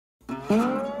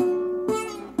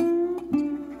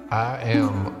I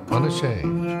am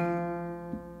unashamed.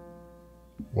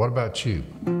 What about you?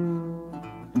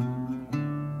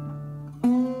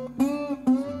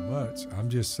 Much. I'm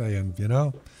just saying, you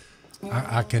know,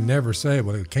 I can never say,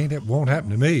 well, it won't happen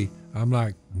to me. I'm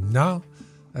like, no,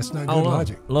 that's not good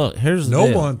logic. Look, here's the No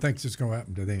deal. one thinks it's going to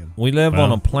happen to them. We live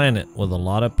on a planet with a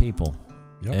lot of people,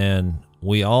 Yep. and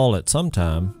we all at some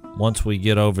time, once we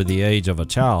get over the age of a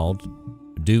child,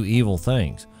 do evil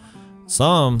things.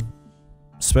 Some,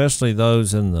 especially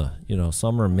those in the, you know,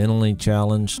 some are mentally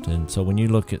challenged. And so when you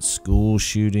look at school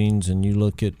shootings and you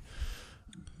look at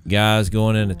guys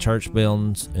going into church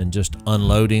buildings and just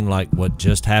unloading like what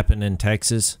just happened in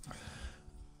Texas,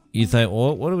 you think,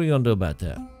 well, what are we going to do about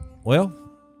that? Well,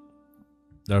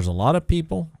 there's a lot of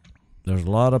people. There's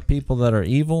a lot of people that are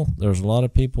evil. There's a lot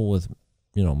of people with,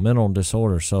 you know, mental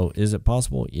disorder. So is it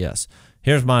possible? Yes.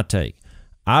 Here's my take.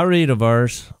 I read a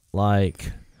verse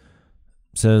like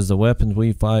says the weapons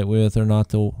we fight with are not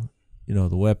the, you know,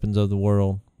 the weapons of the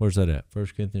world. Where's that at? 1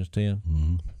 Corinthians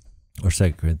 10 or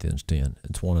 2 Corinthians 10.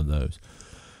 It's one of those.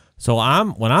 So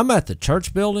when I'm at the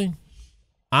church building,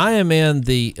 I am in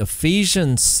the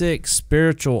Ephesians 6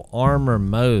 spiritual armor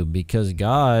mode because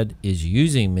God is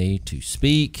using me to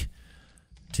speak,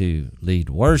 to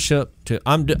lead worship.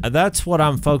 That's what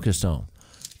I'm focused on.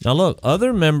 Now look,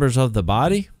 other members of the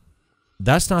body,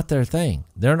 that's not their thing.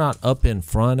 They're not up in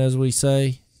front, as we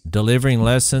say, delivering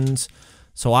lessons.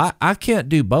 So I can't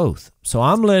do both. So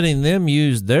I'm letting them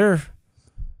use their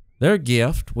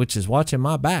gift, which is watching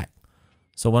my back.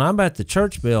 So when I'm at the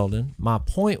church building, my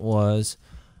point was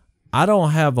I don't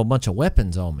have a bunch of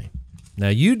weapons on me. Now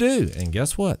you do, and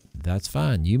guess what? That's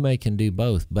fine. You can do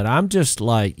both. But I'm just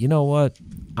like, you know what?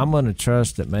 I'm going to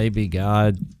trust that maybe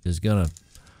God is going to,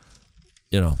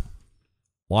 you know,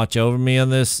 watch over me in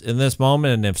this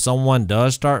moment. And if someone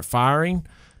does start firing,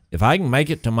 if I can make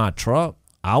it to my truck,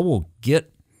 I will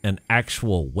get an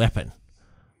actual weapon.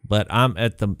 But I'm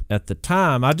at the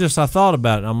time, I thought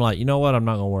about it. And I'm like, you know what? I'm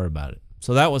not going to worry about it.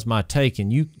 So that was my take.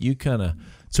 And you kind of.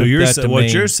 So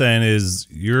you're saying is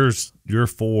you're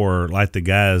for like the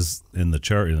guys in the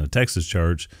church, in the Texas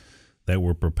church, that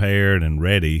were prepared and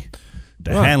ready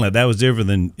to handle it. That was different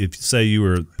than if you say you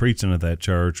were preaching at that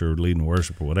church or leading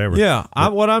worship or whatever. Yeah,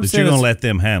 what I'm saying you're is gonna let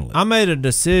them handle it. I made a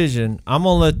decision. I'm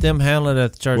gonna let them handle it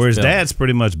at the church. Whereas building. Dad's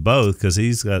pretty much both because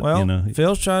he's got, well, you know.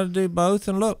 Phil's trying to do both,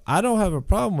 and look, I don't have a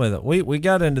problem with it. We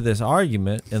got into this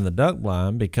argument in the duck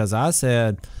blind because I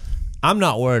said I'm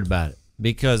not worried about it.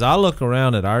 Because I look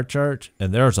around at our church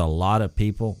and there's a lot of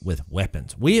people with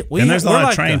weapons. And there's a lot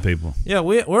of trained people. Yeah,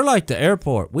 we're like the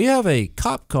airport. We have a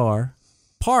cop car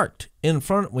parked in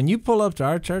front. When you pull up to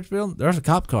our church building, there's a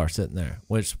cop car sitting there.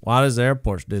 Which, why does the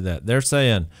airports do that? They're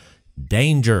saying,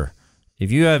 danger.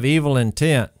 If you have evil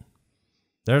intent,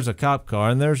 there's a cop car,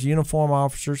 and there's uniform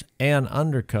officers and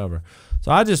undercover.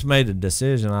 So I just made a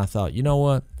decision. I thought, you know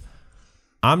what?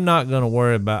 I'm not going to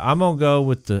worry about. I'm going to go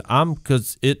with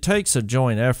because it takes a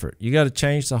joint effort. You got to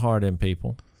change the heart in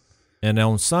people. And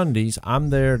on Sundays,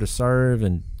 I'm there to serve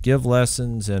and give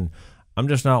lessons, and I'm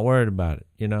just not worried about it,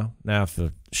 you know. Now, if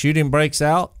a shooting breaks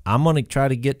out, I'm going to try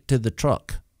to get to the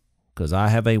truck because I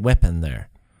have a weapon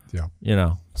there. Yeah. You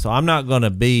know, so I'm not going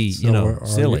to be,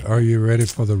 silly. Are you ready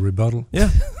for the rebuttal? Yeah.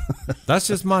 That's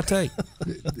just my take.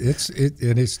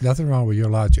 It's nothing wrong with your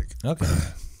logic. Okay.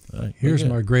 Right, here's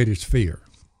my greatest fear.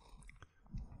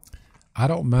 I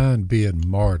don't mind being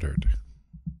martyred.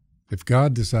 If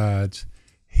God decides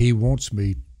he wants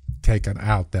me taken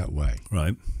out that way.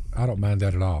 Right. I don't mind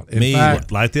that at all. In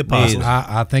fact, like the apostles.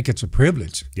 I think it's a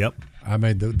privilege. Yep. I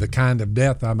mean, the kind of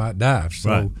death I might die. So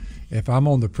right. If I'm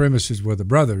on the premises with the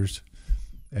brothers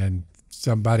and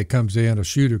somebody comes in, a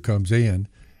shooter comes in,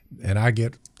 and I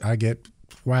get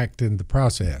whacked in the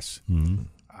process,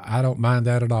 I don't mind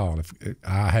that at all. If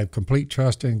I have complete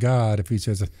trust in God, if he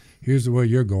says, here's the way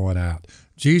you're going out.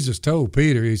 Jesus told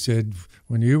Peter, he said,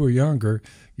 when you were younger,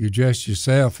 you dressed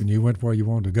yourself and you went where you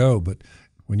wanted to go. But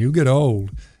when you get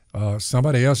old,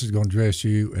 somebody else is going to dress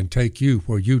you and take you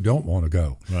where you don't want to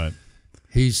go. Right.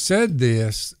 He said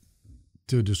this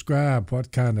to describe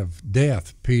what kind of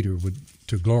death Peter would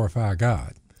to glorify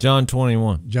God. John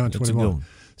 21. John 21.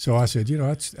 So I said,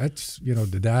 that's to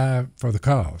die for the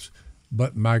cause.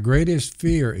 But my greatest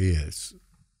fear is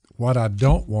what I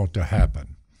don't want to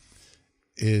happen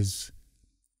is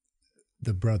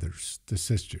the brothers, the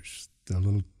sisters, the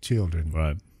little children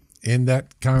right. in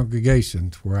that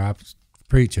congregation where I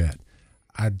preach at.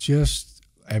 I just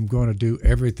am going to do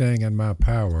everything in my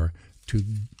power to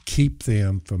keep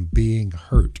them from being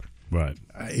hurt. Right.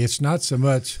 It's not so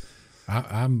much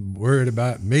I'm worried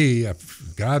about me.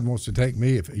 If God wants to take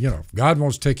me, if God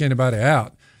wants to take anybody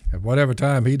out, at whatever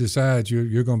time He decides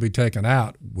you're going to be taken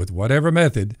out with whatever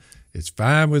method, it's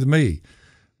fine with me.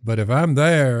 But if I'm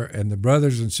there and the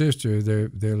brothers and sisters,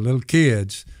 they're little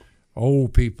kids,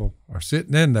 old people are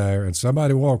sitting in there, and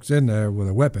somebody walks in there with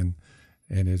a weapon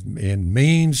and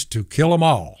means to kill them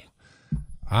all,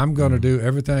 I'm going to do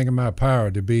everything in my power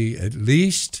to be at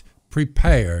least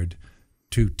prepared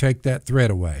to take that threat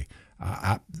away.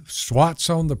 SWAT's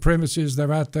on the premises.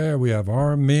 They're out there. We have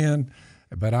armed men.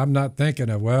 But I'm not thinking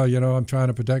of, I'm trying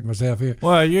to protect myself here.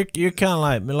 Well, you're kind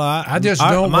of like, I just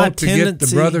don't want to get the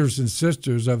brothers and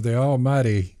sisters of the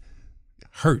Almighty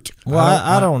hurt. Well,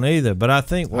 I don't either. But I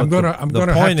think I'm going to have to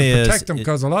protect them,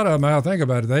 because a lot of them, I'll think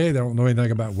about it, they don't know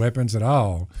anything about weapons at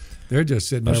all. They're just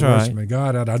sitting there worshiping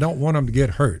God, and I don't want them to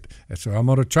get hurt. And so I'm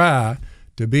going to try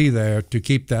to be there to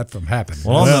keep that from happening.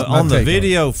 Well, on the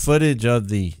video footage of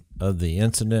the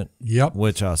incident,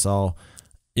 which I saw,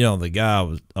 the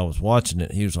guy I was watching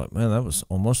it, he was like, man, that was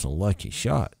almost a lucky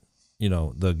shot.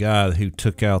 The guy who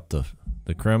took out the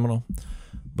criminal.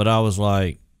 But I was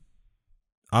like,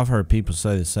 I've heard people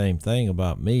say the same thing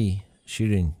about me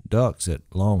shooting ducks at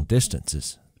long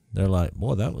distances. They're like,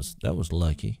 boy, that was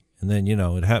lucky. And then,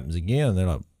 it happens again. They're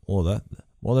like,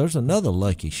 well, there's another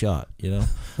lucky shot,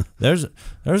 There's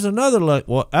another luck.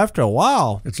 Well, after a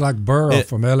while. It's like Burrow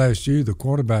from LSU, the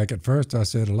quarterback. At first I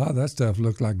said a lot of that stuff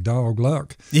looked like dog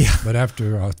luck. Yeah. But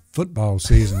after a football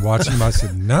season watching him, I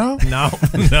said, no.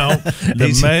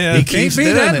 The man. He can't be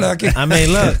that lucky. I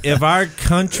mean, look,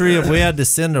 if we had to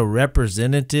send a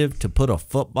representative to put a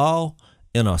football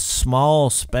in a small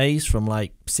space from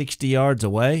like 60 yards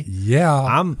away,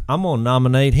 I'm going to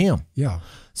nominate him. Yeah.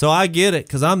 So I get it,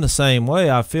 because I'm the same way.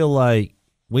 I feel like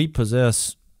we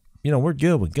possess, we're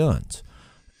good with guns.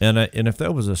 And if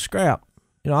there was a scrap,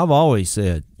 I've always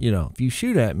said, if you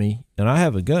shoot at me and I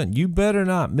have a gun, you better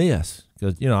not miss,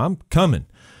 because, I'm coming.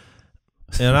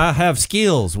 And I have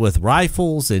skills with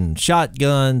rifles and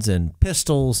shotguns and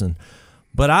pistols.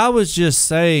 But I was just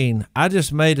saying, I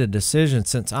just made a decision,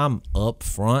 since I'm up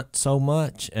front so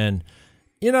much. And,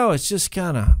 it's just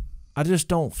kind of, I just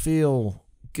don't feel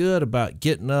good about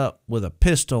getting up with a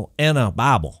pistol and a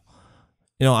Bible.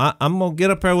 I'm gonna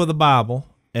get up there with a Bible,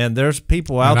 and there's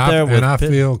people out there with, and I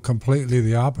feel completely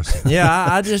the opposite. Yeah,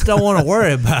 I just don't want to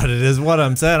worry about it, is what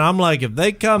I'm saying. I'm like, if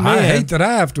they come in, I hate that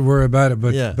I have to worry about it,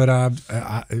 but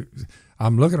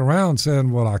I'm looking around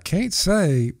saying, well, I can't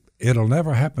say it'll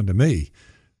never happen to me,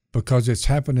 because it's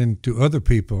happening to other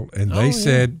people, and they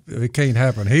said it can't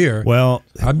happen here. Well,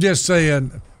 I'm just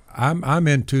saying, I'm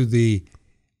into the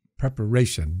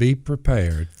preparation. Be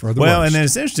prepared for the worst. And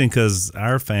it's interesting, because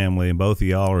our family and both of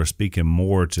y'all are speaking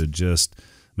more to just,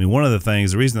 one of the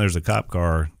things, the reason there's a cop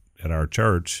car at our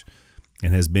church,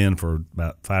 and has been for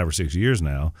about 5 or 6 years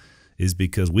now, is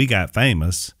because we got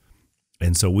famous,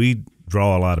 and so we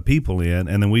draw a lot of people in,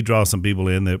 and then we draw some people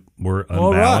in that were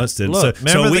unbalanced. Right. And Look,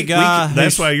 remember the guy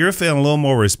that's why you're feeling a little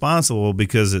more responsible,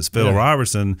 because it's Phil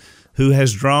Robertson, who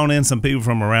has drawn in some people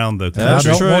from around the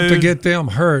country. I don't want to get them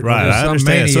hurt. Right, I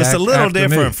understand. So it's a little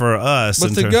different for us.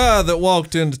 But the guy that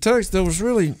walked into Texas, there was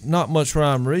really not much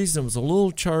rhyme or reason. It was a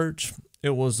little church.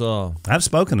 It was I've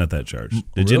spoken at that church.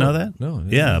 Did you know that? No.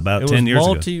 Yeah, about 10 years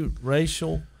ago. It was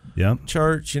multiracial. Yeah.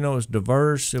 Church, it was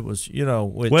diverse. It was,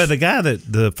 well, the guy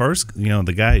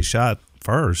the guy he shot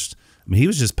first, he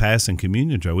was just passing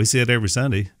communion tray. We see it every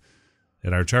Sunday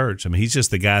at our church. He's just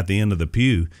the guy at the end of the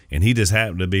pew, and he just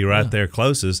happened to be right there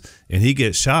closest, and he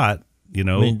gets shot,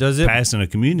 does it passing a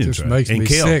communion tray makes and me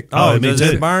killed. sick. Does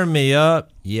it burn me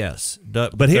up? Yes.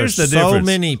 But here's the difference. So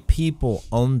many people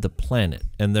on the planet,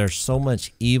 and there's so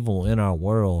much evil in our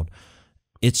world.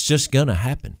 It's just going to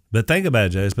happen. But think about it,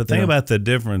 Jase. But think about the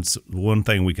difference. One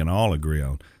thing we can all agree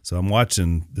on. So I'm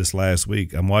watching this last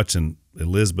week. I'm watching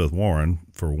Elizabeth Warren,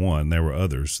 for one. There were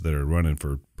others that are running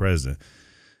for president.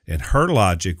 And her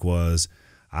logic was,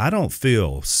 I don't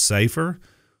feel safer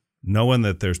knowing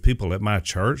that there's people at my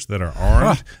church that are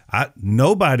armed.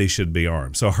 Nobody should be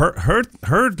armed. So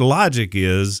her logic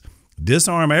is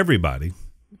disarm everybody,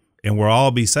 and we'll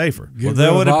all be safer. Well,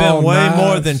 there would have been way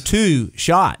more than 2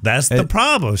 shot. That's the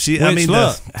problem.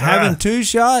 Having 2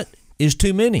 shot is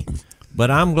too many.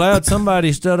 But I'm glad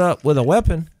somebody stood up with a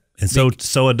weapon. And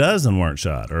so a dozen weren't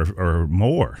shot or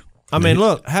more.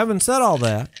 Look, having said all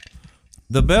that,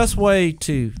 the best way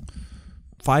to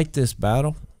fight this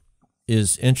battle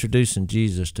is introducing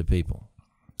Jesus to people.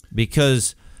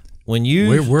 Because when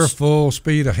we're full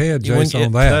speed ahead, Jase,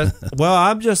 on that. Well,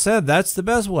 I've just said that's the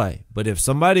best way. But if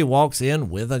somebody walks in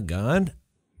with a gun,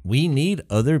 we need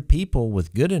other people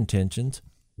with good intentions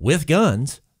with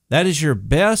guns. That is your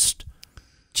best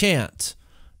chance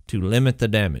to limit the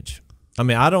damage. I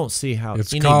mean, I don't see how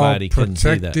It's anybody called can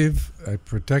see that.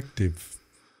 protective.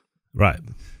 Right.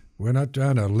 We're not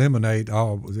trying to eliminate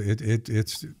all.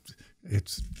 It's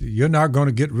you're not going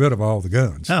to get rid of all the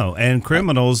guns. No, and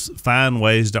criminals find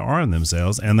ways to arm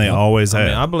themselves, and they always have. I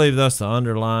mean, I believe that's the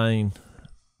underlying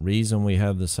reason we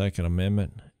have the Second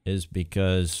Amendment is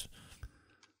because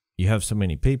you have so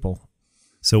many people.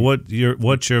 So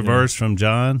what's your verse from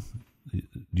John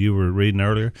you were reading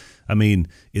earlier? I mean,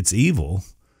 it's evil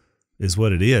is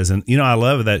what it is. And, I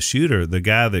love that shooter, the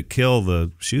guy that killed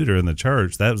the shooter in the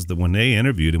church. That was when they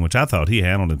interviewed him, which I thought he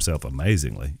handled himself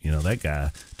amazingly. That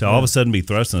guy, to all of a sudden be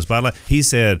thrust in the spotlight. He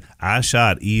said, I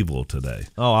shot evil today.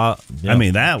 Oh, I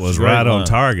mean, that was right on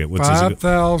target.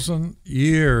 5,000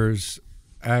 years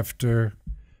after,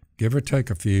 give or take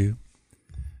a few,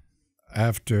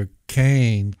 after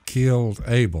Cain killed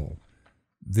Abel,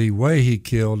 the way he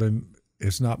killed him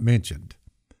is not mentioned.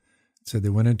 So they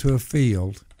went into a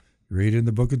field, read in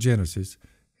the book of Genesis,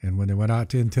 and when they went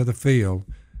out into the field,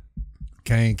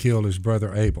 Cain killed his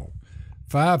brother Abel.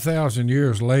 5,000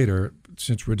 years later,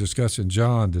 since we're discussing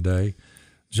John today,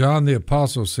 John the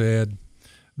Apostle said,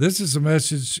 this is the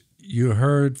message you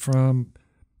heard from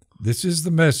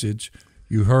the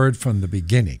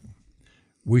beginning.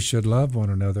 We should love one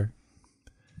another.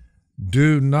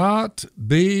 Do not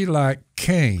be like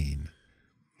Cain.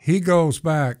 He goes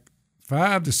back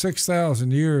 5,000 to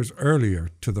 6,000 years earlier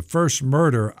to the first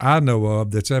murder I know of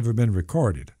that's ever been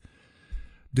recorded.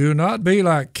 Do not be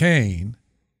like Cain,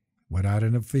 went out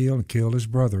in the field and killed his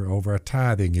brother over a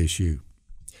tithing issue.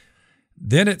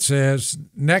 Then it says,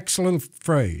 next little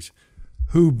phrase,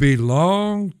 who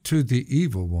belonged to the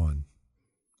evil one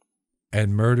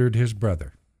and murdered his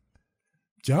brother.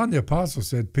 John the Apostle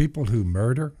said people who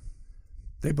murder,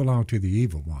 they belong to the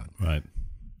evil one. Right.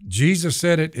 Jesus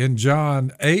said it in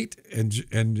John 8,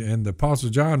 and the Apostle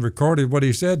John recorded what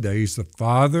he said there. He's the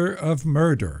father of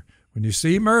murder. When you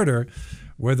see murder,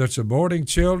 whether it's aborting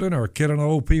children or killing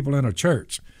old people in a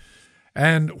church.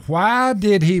 And why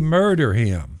did he murder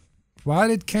him? Why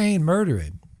did Cain murder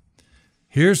him?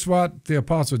 Here's what the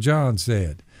Apostle John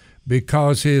said.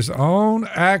 Because his own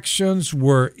actions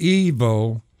were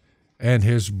evil and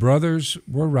his brothers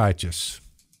were righteous.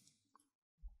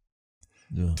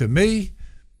 Yeah. To me,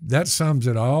 that sums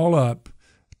it all up,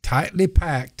 tightly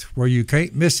packed where you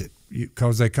can't miss it,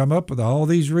 because they come up with all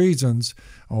these reasons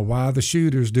on why the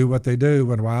shooters do what they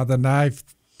do and why the knife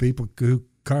people who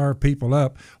carve people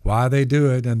up, why they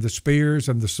do it, and the spears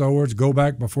and the swords go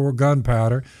back before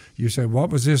gunpowder. You say,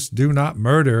 what was this do not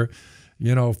murder,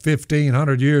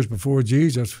 1,500 years before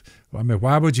Jesus? I mean,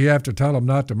 why would you have to tell them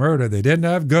not to murder? They didn't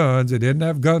have guns. They didn't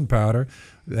have gunpowder.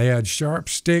 They had sharp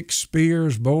sticks,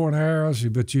 spears, bow and arrows.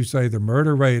 But you say the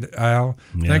murder rate, Al,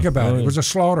 think about it. It was a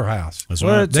slaughterhouse. That's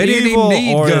right. They didn't even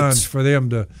need guns for them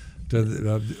to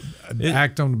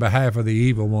act on behalf of the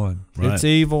evil one. Right. It's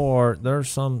evil, or there's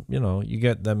some, you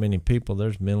get that many people,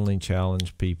 there's mentally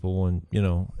challenged people, and,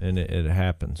 and it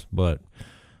happens. But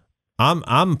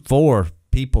I'm for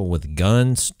people with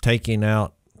guns taking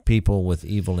out people with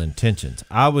evil intentions.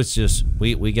 I was just,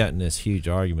 we got in this huge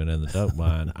argument in the dope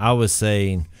line. I was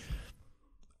saying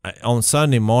on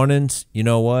Sunday mornings, you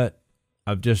know what?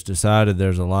 I've just decided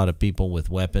there's a lot of people with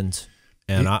weapons,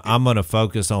 and I'm going to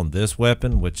focus on this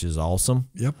weapon, which is awesome.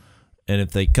 Yep. And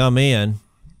if they come in,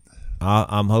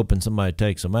 I'm hoping somebody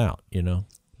takes them out,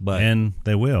 But and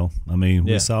they will. I mean,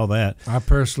 we saw that. I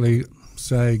personally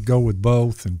say go with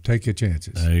both and take your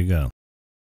chances. There you go.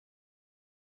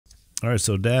 All right,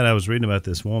 so, Dad, I was reading about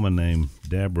this woman named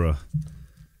Deborah.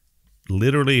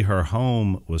 Literally, her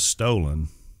home was stolen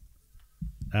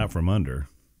out from under.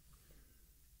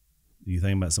 You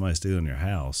think about somebody stealing your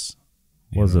house.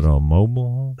 Was it a mobile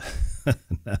home?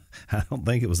 No, I don't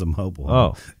think it was a mobile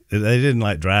home. Oh. They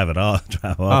didn't, drive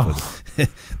off with it.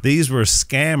 These were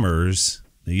scammers.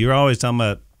 You're always talking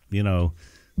about,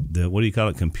 what do you call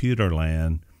it, computer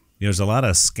land. There's a lot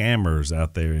of scammers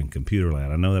out there in computer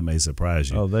land. I know that may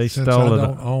surprise you. Oh, they Since stole it. I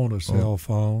don't own a cell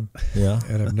phone,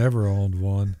 and I've never owned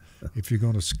one. If you're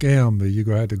going to scam me, you're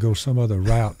going to have to go some other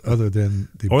route other than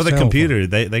the or the cell computer. phone.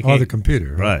 They can't, or the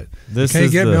computer, right? This you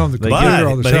can't get me on the computer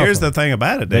or the but cell here's phone. the thing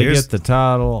about it. They get the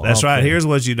title. That's right. Here's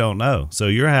what you don't know. So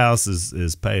your house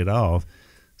is paid off.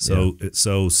 So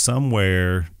so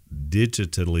somewhere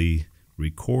digitally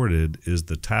recorded is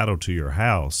the title to your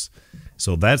house.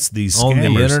 So that's these scammers.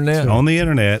 On the internet? On the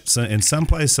internet, so in some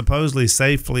place supposedly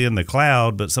safely in the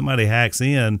cloud, but somebody hacks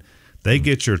in, they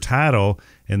get your title,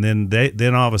 and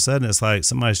then all of a sudden it's like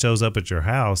somebody shows up at your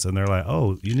house, and they're like,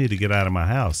 oh, you need to get out of my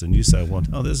house. And you say, well,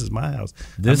 no, this is my house.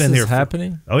 This is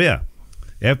happening? Oh, yeah.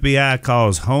 FBI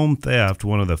calls home theft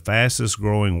one of the fastest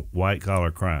growing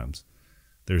white-collar crimes.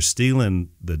 They're stealing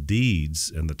the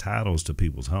deeds and the titles to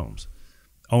people's homes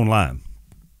online,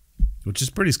 which is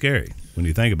pretty scary when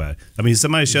you think about it. I mean,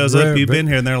 somebody shows up, you've been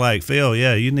here, and they're like, Phil,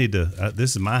 yeah, you need to,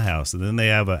 this is my house. And then they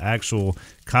have an actual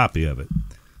copy of it.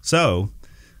 So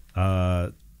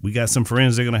we got some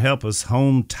friends that are going to help us,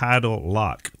 Home Title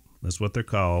Lock. That's what they're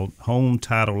called, Home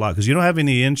Title Lock. Because you don't have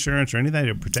any insurance or anything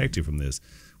to protect you from this,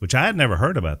 which I had never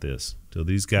heard about this until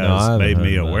these guys made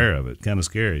me aware of it. Kind of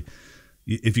scary.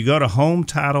 If you go to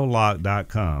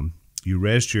HometitleLock.com, you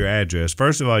register your address.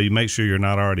 First of all, you make sure you're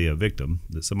not already a victim,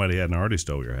 that somebody hadn't already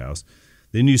stole your house.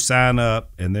 Then you sign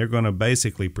up, and they're going to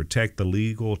basically protect the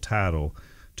legal title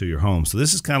to your home. So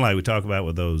this is kind of like we talk about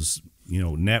with those,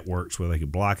 networks where they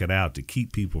could block it out to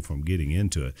keep people from getting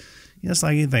into it. It's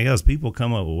like anything else. People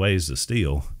come up with ways to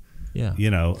steal. Yeah.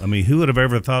 I mean, who would have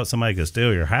ever thought somebody could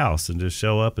steal your house and just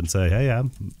show up and say, hey,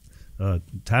 I'm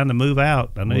time to move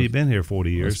out. I know you've been here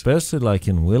 40 years. Especially like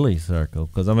in Willie's circle.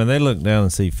 Because, I mean, they look down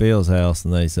and see Phil's house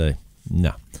and they say,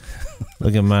 no.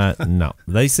 Look at mine. No.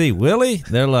 They see Willie,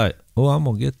 they're like, oh, I'm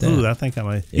going to get that. Ooh, I think I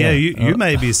may. Yeah, you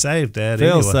may be safe, Dad.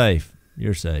 Phil's anyway. safe.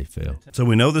 You're safe, Phil. So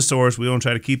we know the source. We want to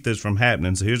try to keep this from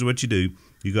happening. So here's what you do.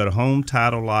 You go to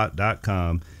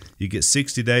HometitleLock.com. You get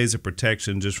 60 days of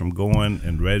protection just from going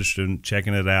and registering,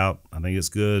 checking it out. I think it's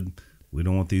good. We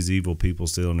don't want these evil people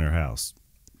stealing their house.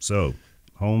 So,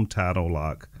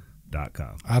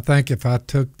 HometitleLock.com. I think if I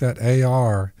took that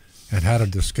AR and had a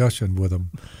discussion with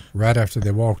them right after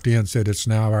they walked in, said it's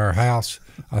now our house,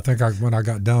 I think when I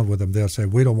got done with them, they'll say,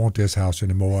 we don't want this house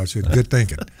anymore. I said, good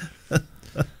thinking.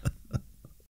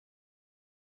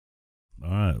 All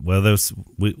right. Well,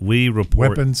 we report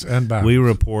weapons and boundaries. We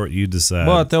report. You decide.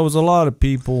 But there was a lot of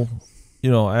people,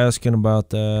 asking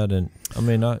about that, and I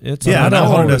mean, it's I don't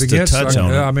hold it against. Touch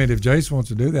on it. I mean, if Jase wants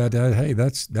to do that, hey,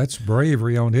 that's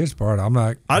bravery on his part. I'm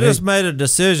like, I just made a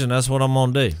decision. That's what I'm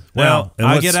gonna do. Well,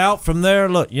 I get out from there.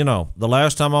 Look, the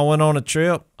last time I went on a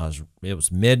trip, it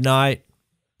was midnight.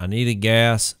 I needed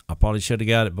gas. I probably should have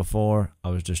got it before.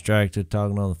 I was distracted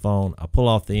talking on the phone. I pull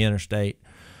off the interstate.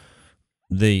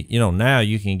 Now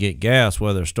you can get gas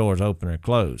whether a store's open or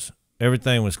closed.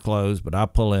 Everything was closed, but I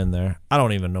pull in there. I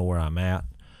don't even know where I'm at.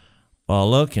 Well, I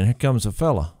look, and here comes a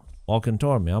fella walking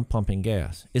toward me. I'm pumping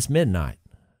gas. It's midnight.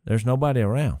 There's nobody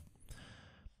around.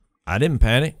 I didn't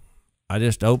panic. I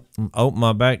just opened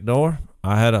my back door.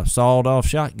 I had a sawed-off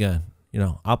shotgun.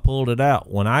 I pulled it out.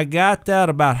 When I got that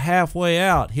about halfway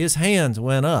out, his hands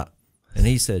went up, and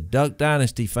he said, Duck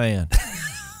Dynasty fan.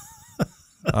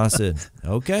 I said,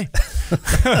 okay.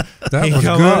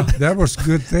 That was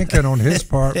good thinking on his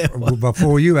part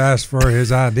before you asked for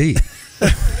his ID.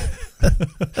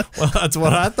 Well, that's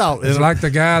what I thought. It's like the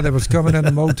guy that was coming in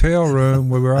the motel room.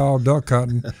 We were all duck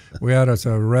hunting. We had us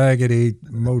a raggedy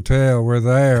motel. We're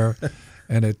there,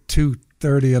 and at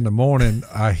 2:30 in the morning,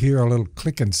 I hear a little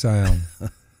clicking sound,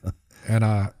 and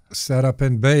I sat up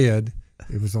in bed.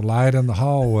 It was a light in the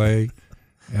hallway,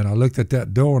 and I looked at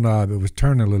that doorknob. It was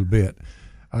turning a little bit.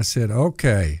 I said,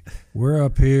 okay, we're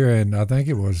up here, and I think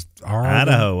it was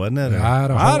Idaho, wasn't it?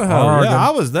 Idaho, Oregon. yeah,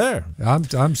 I was there.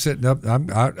 I'm sitting up.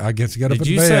 I guess get up Did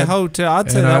in you bed. say hotel? I'd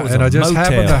say that was and a I just motel.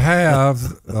 happened to have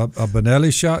a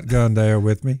Benelli shotgun there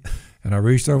with me, and I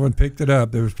reached over and picked it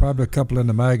up. There was probably a couple in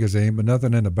the magazine, but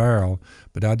nothing in the barrel.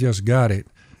 But I just got it,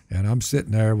 and I'm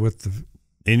sitting there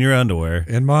in your underwear,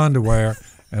 in my underwear,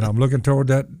 and I'm looking toward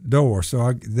that door.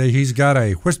 So he's got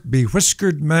a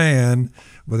bewhiskered man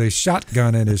with a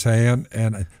shotgun in his hand,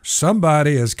 and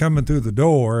somebody is coming through the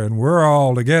door, and we're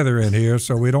all together in here,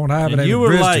 so we don't have any visitors. You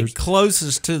were like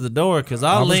closest to the door because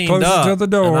I leaned closest up to the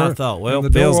door, and I thought, well,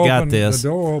 Bill's got this. The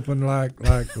door opened like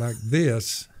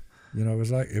this.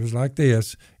 It was like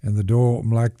this, and the door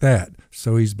opened like that.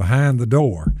 So he's behind the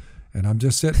door, and I'm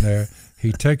just sitting there.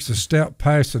 He takes a step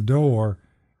past the door,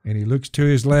 and he looks to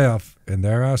his left, and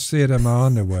there I sit in my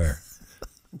underwear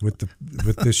with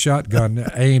the shotgun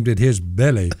aimed at his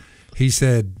belly. He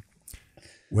said,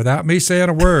 without me saying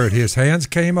a word, his hands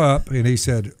came up, and he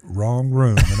said, wrong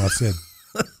room. And I said,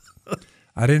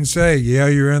 I didn't say, yeah,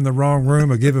 you're in the wrong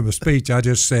room, or give him a speech. I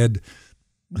just said,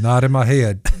 nod in my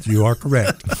head, you are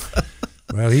correct.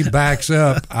 Well, he backs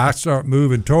up. I start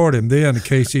moving toward him then in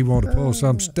case he wanted to pull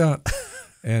some stunt.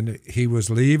 And he was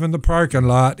leaving the parking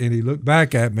lot, and he looked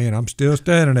back at me, and I'm still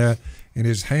standing there, and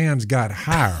his hands got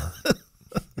higher.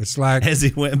 It's like as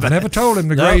he went I back. never told him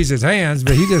to graze his hands,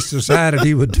 but he just decided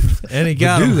he would. And he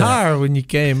got him higher when you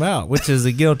came out, which is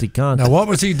a guilty conscience. Now, what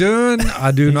was he doing?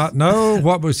 I do not know.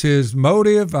 What was his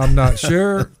motive? I'm not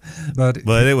sure. But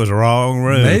it was wrong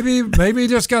room. maybe he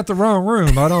just got the wrong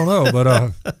room. I don't know.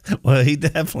 But well, he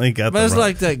definitely got. But it's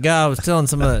like that guy I was telling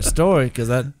some of that story because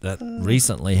that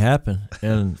recently happened,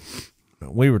 and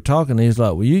we were talking. And he's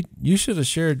like, "Well, you should have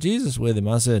shared Jesus with him."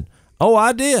 I said, "Oh,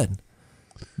 I did."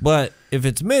 But if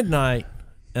it's midnight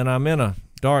and I'm in a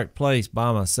dark place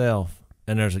by myself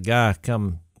and there's a guy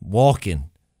come walking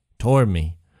toward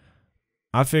me,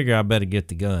 I figure I better get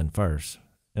the gun first.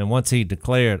 And once he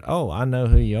declared, "Oh, I know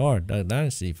who you are,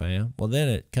 Dynasty fan," well, then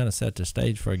it kind of set the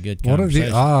stage for a good conversation. What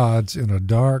are the odds in a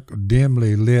dark,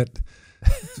 dimly lit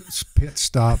pit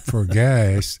stop for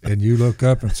gas and you look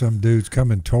up and some dude's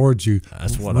coming towards you?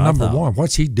 That's what well, I number thought. one,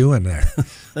 what's he doing there?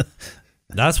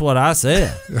 That's what I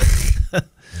said.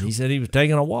 He said he was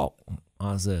taking a walk.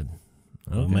 I said,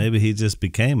 okay. Well, maybe he just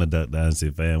became a Duck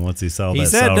Dynasty fan once he saw that. He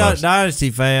said Saw Duck Rush.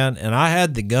 Dynasty fan, and I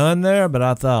had the gun there, but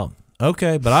I thought,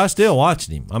 okay, but I still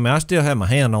watched him. I mean, I still had my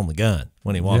hand on the gun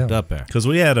when he walked up there. Because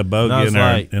we had a bogey And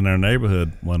I was in our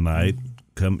neighborhood one night.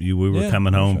 We were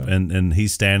coming home, right. and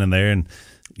he's standing there, and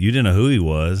you didn't know who he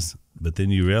was, but then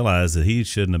you realized that he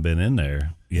shouldn't have been in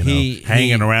there.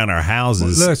 Hanging around our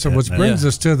houses. Well, listen, which brings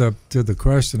us to the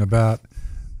question about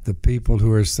the people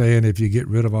who are saying if you get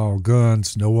rid of all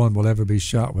guns, no one will ever be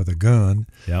shot with a gun.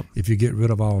 Yep. If you get rid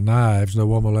of all knives, no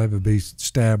one will ever be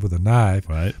stabbed with a knife.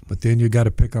 Right. But then you got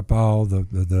to pick up all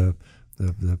the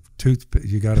tooth.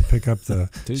 You got to pick up the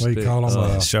what do you call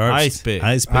them? Sharps,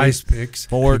 ice picks.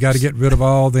 Forks. You got to get rid of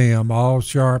all them, all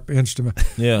sharp instruments.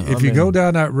 Yeah. If you go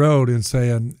down that road and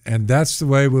saying, and that's the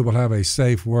way we will have a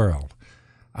safe world,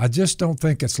 I just don't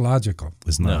think it's logical.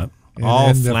 It's not. And, all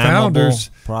and the flammable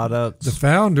products. The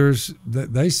founders,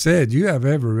 they said you have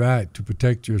every right to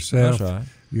protect yourself, That's right.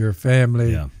 your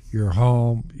family, your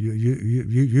home.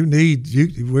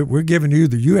 We're giving you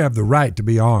you have the right to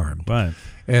be armed. Right.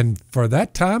 And for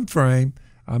that time frame,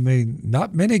 I mean,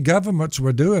 not many governments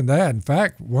were doing that. In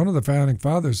fact, one of the founding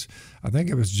fathers, I think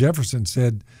it was Jefferson,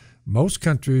 said most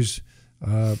countries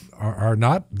are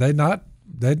not.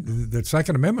 The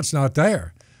Second Amendment's not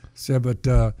there. Said, but.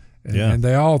 And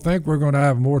they all think we're going to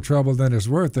have more trouble than it's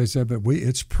worth. They said, but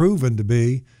it's proven to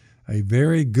be a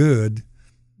very good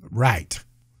right.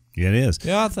 Yeah, it is.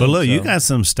 Yeah, I think but look, so. you got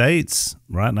some states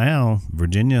right now,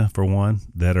 Virginia for one,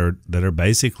 that are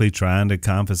basically trying to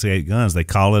confiscate guns. They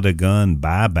call it a gun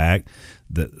buyback.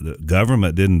 The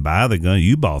government didn't buy the gun;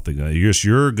 you bought the gun. It's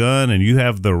your gun, and you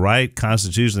have the right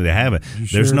constitutionally to have it.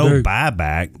 There's no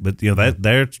buyback, but that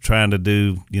they're trying to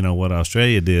do what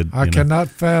Australia did. I cannot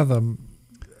fathom.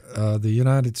 The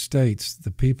United States,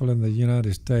 the people in the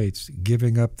United States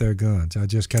giving up their guns. I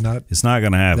just cannot. It's not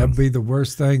going to happen. That'd be the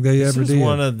worst thing they ever did. This is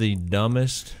one of the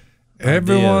dumbest.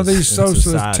 Every one of these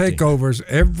socialist takeovers,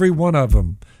 every one of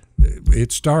them,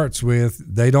 it starts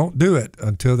with they don't do it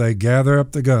until they gather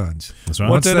up the guns. That's right.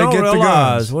 What they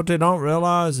don't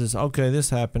realize is, okay,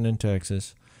 this happened in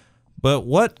Texas, but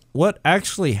what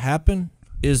actually happened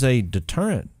is a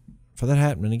deterrent for that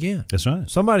happening again. That's right.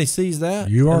 Somebody sees that,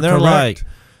 you are and they're correct. like,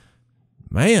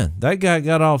 man, that guy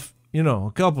got off,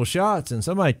 a couple shots, and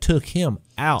somebody took him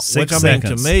out. 6 which, seconds. I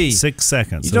mean, to me, 6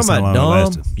 seconds. You talking about how long it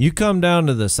dumb? lasted. You come down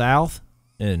to the South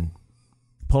and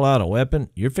pull out a weapon,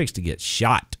 you're fixed to get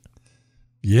shot.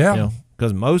 Yeah.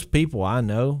 Because most people I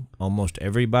know, almost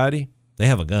everybody, they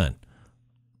have a gun,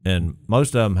 and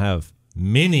most of them have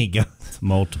many guns.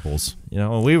 Multiples.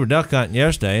 When we were duck hunting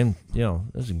yesterday, and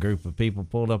there's a group of people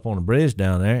pulled up on a bridge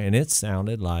down there, and it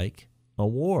sounded like a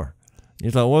war. You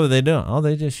thought, what were they doing? Oh,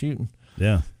 they just shooting.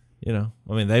 Yeah. I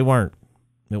mean, they weren't.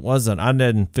 It wasn't. I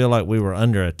didn't feel like we were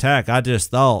under attack. I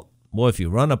just thought, boy, if you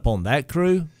run up on that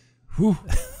crew, whew.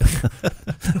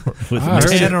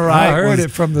 I heard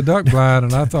it from the duck blind,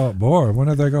 and I thought, boy, when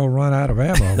are they going to run out of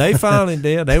ammo? They finally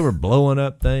did. They were blowing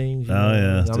up things.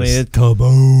 Yeah. I mean, it's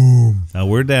kaboom. Now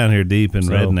we're down here deep in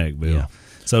Redneckville. Yeah.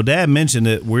 So Dad mentioned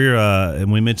it. We're and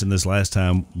we mentioned this last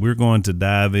time. We're going to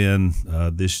dive in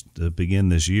begin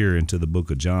this year into the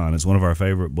Book of John. It's one of our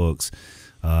favorite books.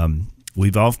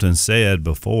 We've often said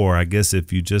before, I guess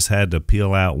if you just had to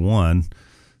peel out one,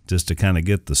 just to kind of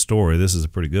get the story, this is a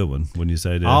pretty good one. Wouldn't you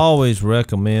say, Dad? I always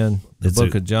recommend the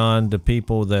Book of John to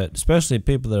people especially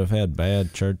people that have had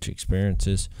bad church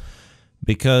experiences,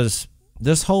 because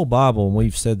this whole Bible, and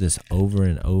we've said this over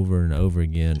and over and over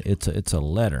again, it's a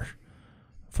letter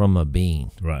from a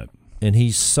being. Right. And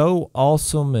he's so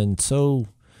awesome and so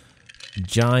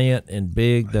giant and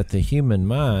big that the human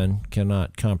mind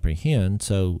cannot comprehend.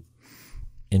 So,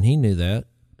 and he knew that.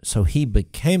 So he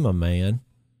became a man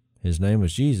his name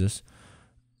was Jesus,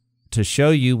 to show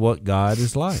you what God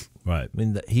is like. Right. I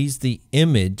mean, he's the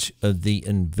image of the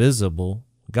invisible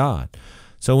God.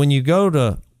 So when you go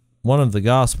to one of the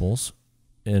Gospels,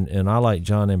 and I like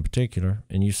John in particular,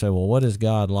 and you say, well, what is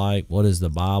God like? What is the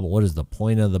Bible? What is the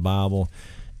point of the Bible?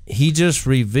 He just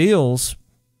reveals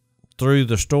through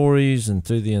the stories and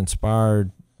through the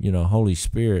inspired, Holy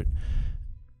Spirit,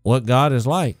 what God is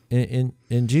like in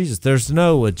Jesus. There's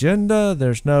no agenda.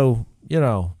 There's no,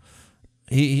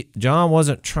 John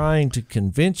wasn't trying to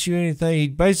convince you anything. He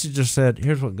basically just said,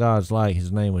 here's what God's like. His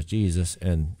name was Jesus,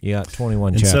 and you got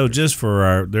 21 chapters. So just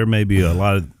for there may be a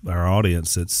lot of our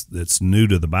audience that's new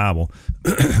to the Bible,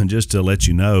 just to let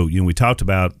you know, we talked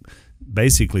about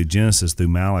basically Genesis through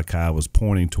Malachi was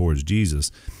pointing towards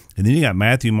Jesus. And then you got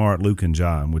Matthew, Mark, Luke, and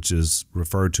John, which is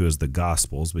referred to as the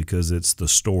Gospels because it's the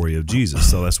story of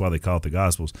Jesus. So that's why they call it the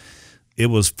Gospels. It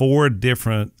was 4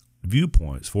 different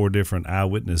viewpoints, 4 different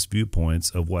eyewitness viewpoints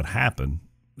of what happened,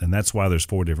 and that's why there's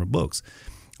 4 different books.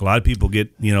 A lot of people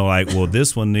get, like, well,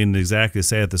 this one didn't exactly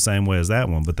say it the same way as that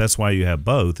one, but that's why you have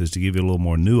both, is to give you a little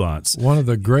more nuance. One of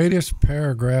the greatest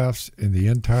paragraphs in the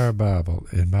entire Bible,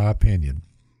 in my opinion,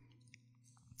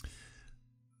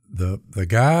 the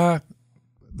guy,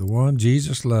 the one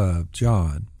Jesus loved,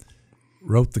 John,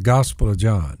 wrote the Gospel of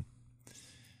John.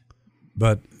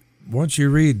 But once you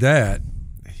read that,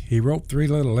 he wrote 3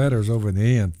 little letters over in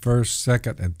the end, 1st,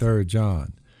 2nd, and 3rd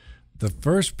John. The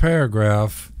first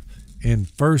paragraph in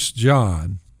 1st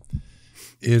John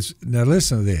is, now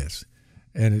listen to this,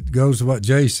 and it goes to what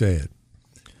Jay said.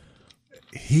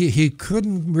 He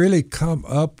couldn't really come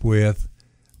up with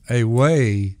a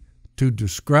way to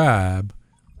describe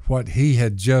what he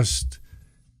had just,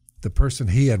 the person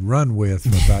he had run with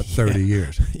for about 30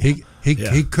 years.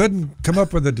 He couldn't come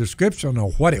up with a description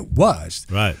of what it was.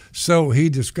 Right. So he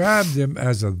described him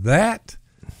as a that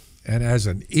and as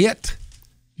an it.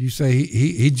 You say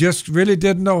he just really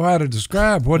didn't know how to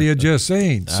describe what he had just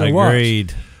seen. So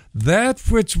Agreed. Watch. That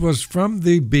which was from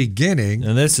the beginning.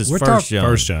 And this is 1 John.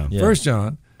 1 John. Yeah. 1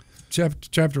 John,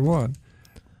 chapter 1.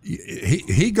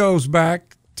 He goes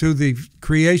back to the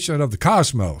creation of the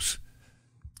cosmos.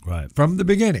 Right. From the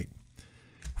beginning,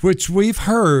 which we've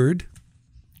heard,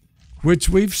 which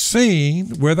we've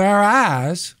seen with our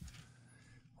eyes,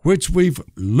 which we've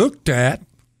looked at,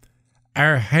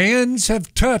 our hands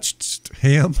have touched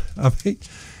him. I mean,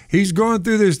 he's going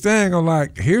through this thing of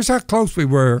like, here's how close we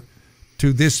were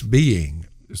to this being.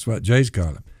 That's what Jay's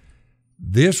called him.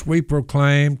 This we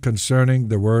proclaim concerning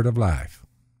the word of life.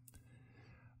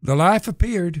 The life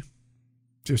appeared,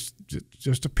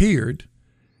 just appeared.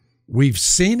 We've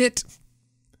seen it.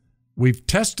 We've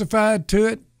testified to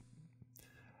it.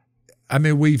 I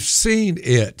mean, we've seen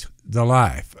it, the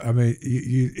life. I mean,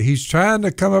 he's trying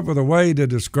to come up with a way to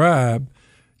describe.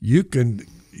 You can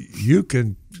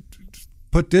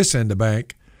put this in the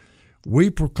bank. We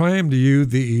proclaim to you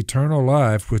the eternal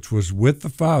life which was with the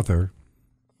Father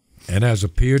and has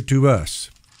appeared to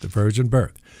us, the virgin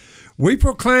birth. We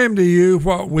proclaim to you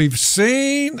what we've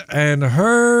seen and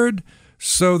heard,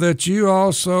 so that you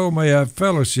also may have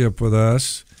fellowship with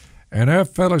us, and our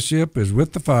fellowship is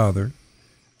with the Father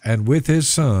and with his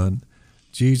Son,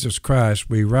 Jesus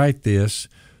Christ. We write this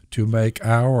to make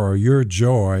our or your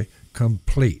joy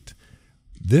complete.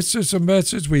 This is a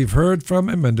message we've heard from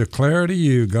him and declare to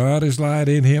you. God is light,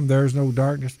 in him there is no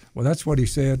darkness. Well, that's what he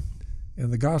said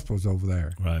in the Gospels over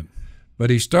there. Right.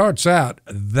 But he starts out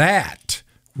that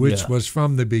which was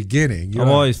from the beginning. I've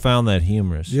always found that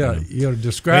humorous. Yeah,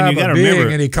 describe a being, remember,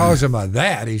 and he calls him a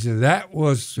that. He said that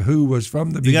was who was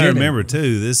from the beginning. You got to remember,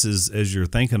 too, this is, as you're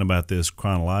thinking about this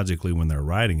chronologically when they're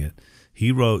writing it,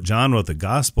 John wrote the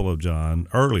Gospel of John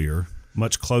earlier,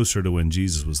 much closer to when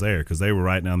Jesus was there, because they were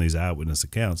writing down these eyewitness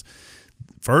accounts.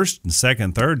 1st and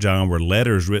 2nd, 3rd John were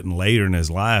letters written later in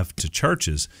his life to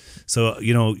churches. So,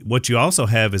 what you also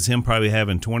have is him probably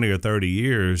having 20 or 30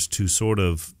 years to sort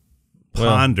of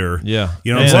ponder. Yeah.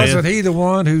 You know what I'm saying? Wasn't he the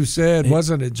one who said,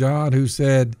 wasn't it John who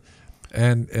said,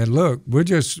 and look, we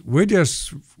just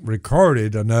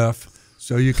recorded enough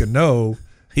so you can know.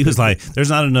 He was like, there's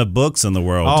not enough books in the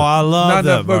world. Oh, I love not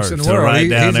that enough books verse. in the to world. write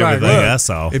down He's like, everything look, I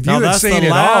saw. If No, you had that's seen the it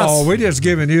last- all, we're just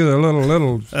giving you the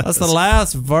little. That's the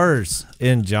last verse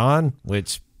in John,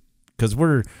 because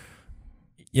we're,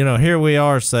 here we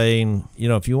are saying,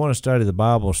 if you want to study the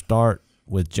Bible, start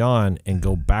with John and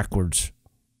go backwards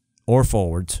or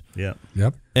forwards. Yeah.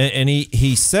 Yep. And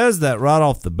he says that right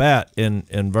off the bat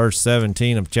in verse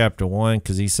 17 of chapter 1,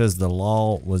 because he says the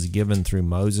law was given through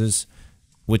Moses,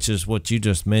 which is what you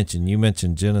just mentioned. You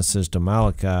mentioned Genesis to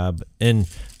Malachi, and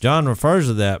John refers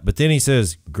to that, but then he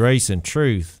says grace and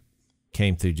truth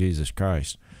came through Jesus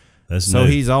Christ. So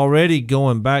he's already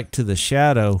going back to the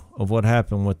shadow of what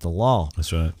happened with the law.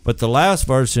 That's right. But the last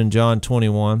verse in John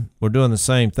 21, we're doing the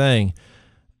same thing.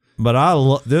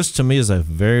 But this to me is a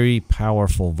very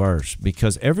powerful verse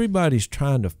because everybody's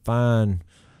trying to find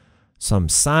some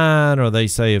sign, or they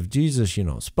say if Jesus,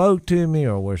 spoke to me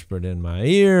or whispered in my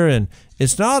ear. And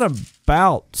it's not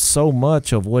about so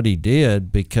much of what he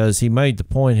did, because he made the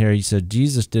point here. He said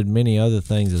Jesus did many other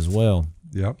things as well.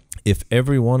 Yep. If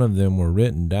every one of them were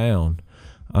written down,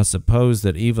 I suppose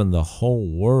that even the whole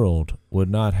world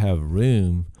would not have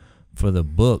room for the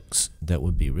books that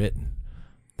would be written.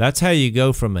 That's how you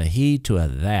go from a he to a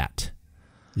that.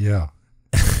 Yeah.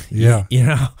 Yeah.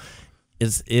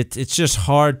 It's just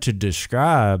hard to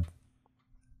describe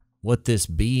what this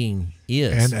being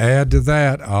is. And add to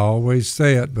that, I always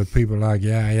say it, but people are like,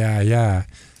 yeah.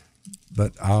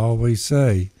 But I always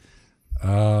say,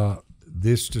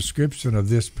 this description of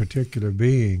this particular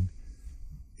being,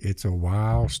 it's a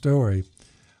wild story,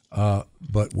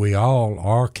 but we all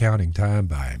are counting time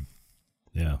by him.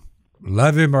 Yeah.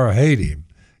 Love him or hate him.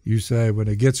 You say, when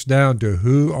it gets down to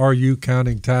who are you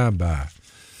counting time by?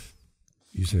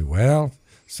 You say, well,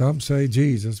 some say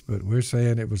Jesus, but we're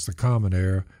saying it was the common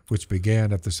era, which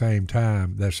began at the same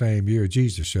time, that same year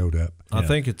Jesus showed up. I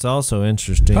think it's also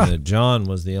interesting that John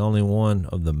was the only one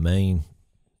of the main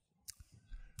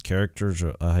characters,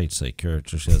 or I hate to say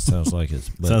characters, that sounds like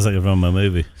it's sounds like it's from a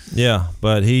movie. Yeah,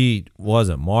 but he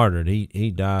wasn't martyred.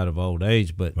 He died of old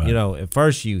age. But right. At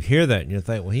first you hear that and you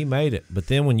think, well, he made it. But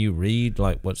then when you read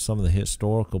like what some of the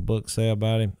historical books say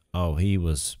about him, he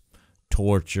was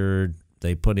tortured.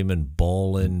 They put him in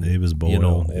boiling. He was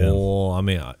boiled. Oil. I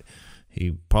mean,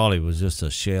 he probably was just a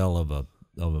shell of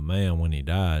a man when he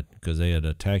died, because they had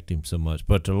attacked him so much.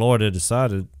 But the Lord had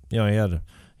decided,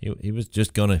 he was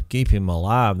just going to keep him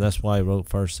alive. That's why he wrote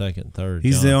 1st, 2nd, 3rd.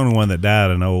 He's John. the only one that died,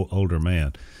 an older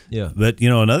man. Yeah. But,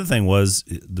 another thing was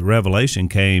the revelation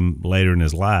came later in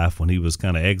his life when he was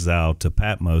kind of exiled to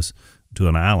Patmos, to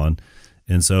an island.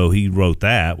 And so he wrote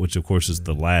that, which, of course, is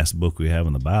the last book we have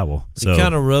in the Bible. So, he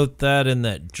kind of wrote that in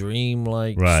that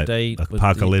dream-like state.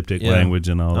 Apocalyptic language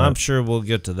and all that. I'm sure we'll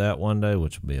get to that one day,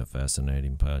 which will be a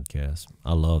fascinating podcast.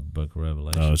 I love the book of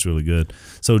Revelation. Oh, it's really good.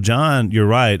 So, John, you're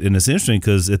right. And it's interesting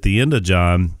because at the end of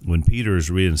John, when Peter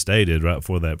is reinstated, right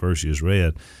before that verse you just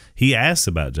read, he asked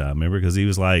about John, remember? Because he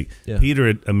was like,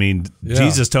 Peter,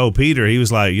 Jesus told Peter, he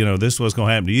was like, this is what's going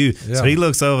to happen to you. Yeah. So he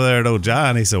looks over there at old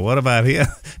John. He said, what about him?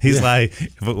 He's like,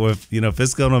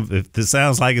 if this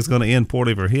sounds like it's going to end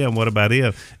poorly for him, what about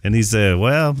him? And he said,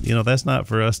 well, that's not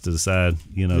for us to decide,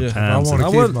 times. I want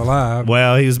to keep him alive.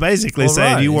 Well, he was basically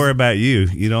saying, you worry about you.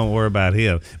 You don't worry about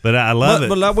him. But I love it.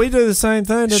 But like we do the same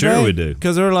thing today. Sure we do.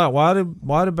 Because they're like, why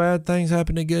do bad things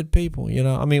happen to good people?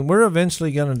 We're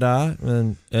eventually going to die,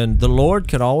 and the Lord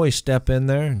could always step in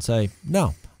there and say,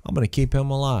 no, I'm going to keep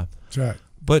him alive. That's right.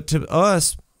 But to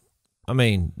us,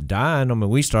 dying,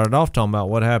 we started off talking about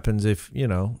what happens if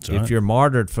you're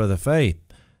martyred for the faith.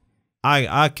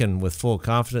 I can with full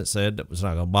confidence say it was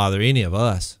not going to bother any of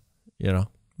us, No.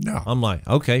 I'm like,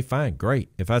 okay, fine, great.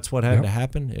 If that's what had to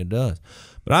happen, it does.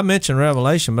 But I mentioned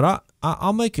Revelation, but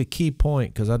I'll make a key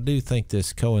point, because I do think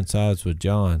this coincides with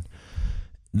John.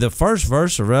 The first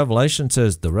verse of Revelation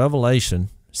says the revelation,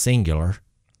 singular.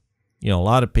 A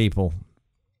lot of people,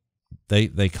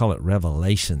 they call it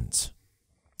revelations.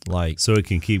 Like, so it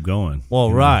can keep going.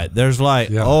 Well, right. There's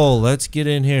let's get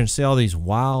in here and see all these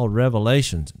wild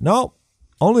revelations. Nope.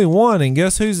 Only one, and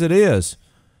guess whose it is?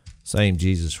 Same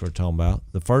Jesus we're talking about.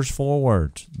 The first 4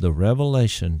 words, the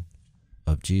revelation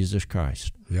of Jesus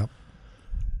Christ. Yep.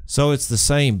 So it's the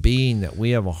same being that we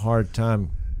have a hard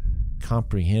time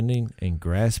comprehending and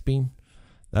grasping.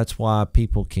 That's why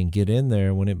people can get in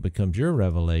there when it becomes your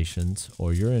revelations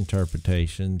or your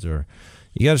interpretations, or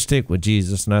you got to stick with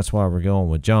Jesus, and that's why we're going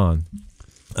with John.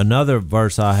 Another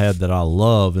verse I had that I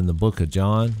love in the book of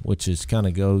John, which is kind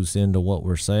of goes into what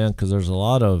we're saying, because there's a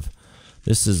lot of,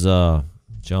 this is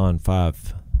John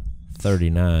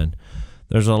 5:39.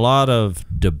 There's a lot of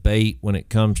debate when it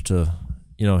comes to,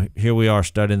 here we are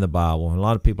studying the Bible, and a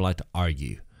lot of people like to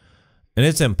argue. And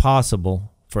it's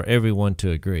impossible for everyone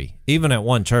to agree, even at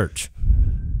one church.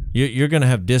 You're going to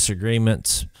have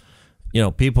disagreements.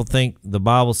 People think the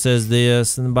Bible says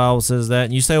this and the Bible says that,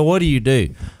 and you say, well, what do you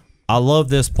do? I love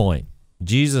this point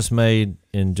Jesus made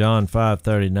in John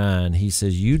 5:39. He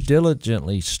says, you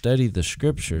diligently study the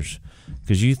scriptures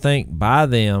because you think by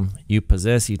them you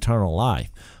possess eternal life.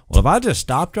 Well, if I just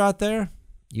stopped right there,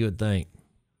 you would think,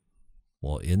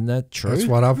 well, isn't that true? That's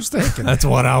what I was thinking. That's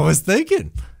what I was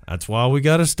thinking. That's why we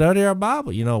got to study our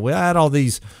Bible. We had all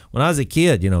these, when I was a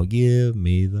kid, give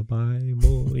me the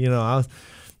Bible.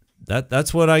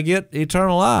 That's what I get,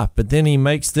 eternal life. But then he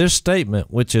makes this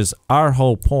statement, which is our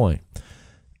whole point.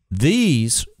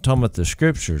 These, talking about the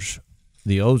scriptures,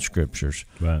 the old scriptures,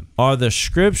 right, are the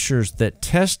scriptures that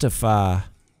testify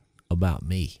about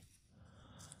me.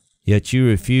 Yet you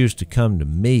refuse to come to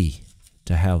me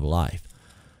to have life.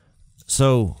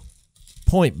 So,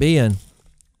 point being,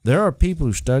 there are people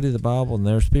who study the Bible, and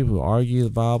there's people who argue the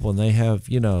Bible, and they have,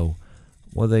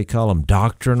 what they call them,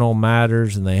 doctrinal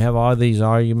matters, and they have all these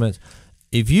arguments.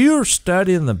 If you're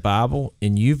studying the Bible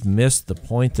and you've missed the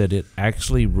point that it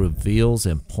actually reveals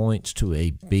and points to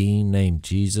a being named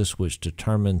Jesus, which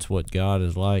determines what God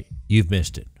is like, you've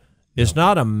missed it. It's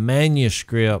not a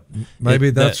manuscript. Maybe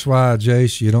that's why,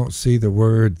 Jase, you don't see the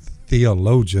word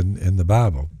theologian in the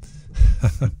Bible.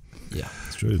 Yeah,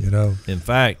 it's true. In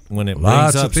fact, when it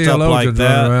Lots brings up of stuff like theologians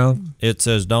that, running around. it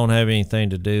says don't have anything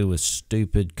to do with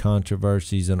stupid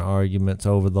controversies and arguments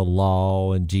over the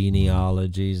law and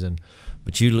genealogies.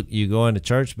 But you go into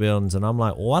church buildings, and I'm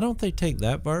like, well, why don't they take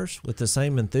that verse with the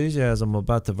same enthusiasm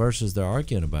about the verses they're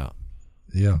arguing about?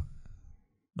 Yeah.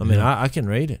 I mean, I can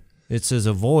read it. It says,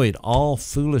 avoid all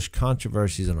foolish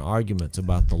controversies and arguments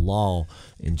about the law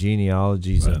and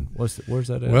genealogies. Right. And where's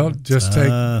that at? Well, just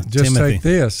take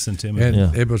this.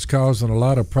 And it was causing a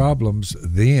lot of problems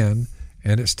then,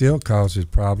 and it still causes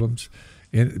problems.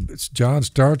 John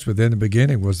starts with, in the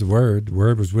beginning was the Word. The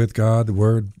Word was with God. The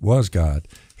Word was God.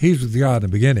 He was with God in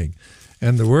the beginning.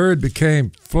 And the Word became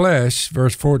flesh,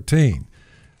 verse 14.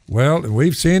 Well, and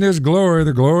we've seen his glory,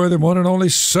 the glory of the one and only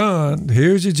Son.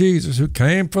 Here's you, Jesus, who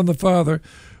came from the Father,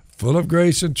 full of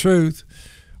grace and truth.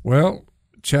 Well,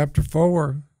 chapter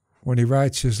 4, when he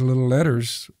writes his little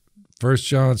letters, 1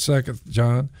 John, 2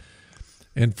 John,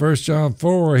 in 1 John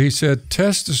 4, he said,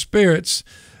 test the spirits.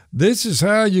 This is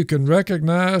how you can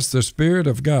recognize the Spirit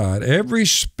of God. Every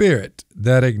spirit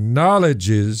that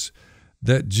acknowledges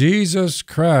that Jesus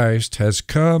Christ has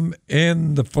come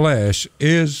in the flesh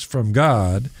is from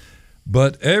God,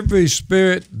 but every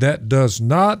spirit that does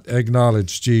not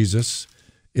acknowledge Jesus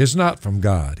is not from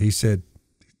God. He said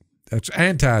that's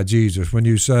anti-Jesus when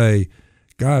you say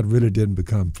God really didn't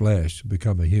become flesh,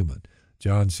 become a human.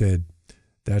 John said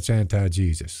that's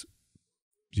anti-Jesus.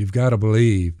 You've got to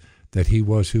believe that he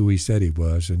was who he said he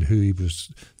was and who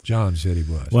John said he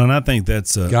was. Well, and I think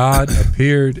that's God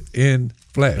appeared in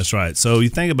flesh. That's right. So you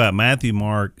think about Matthew,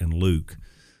 Mark, and Luke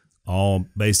all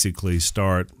basically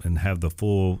start and have the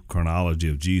full chronology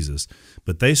of Jesus,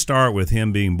 but they start with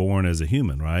him being born as a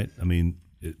human, right? I mean,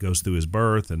 it goes through his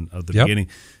birth and at the beginning.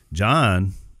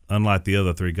 John, unlike the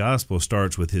other three Gospels,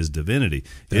 starts with his divinity.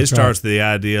 It starts with the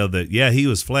idea that, he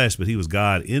was flesh, but he was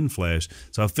God in flesh.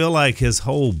 So I feel like his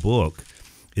whole book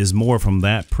is more from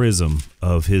that prism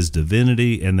of his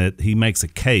divinity, and that he makes a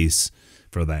case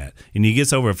for that. And he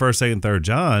gets over 1st, 2nd, 3rd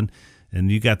John, and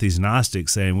you got these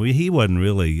Gnostics saying, well, he wasn't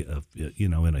really,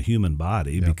 in a human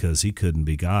body because he couldn't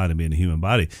be God and be in a human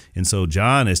body. And so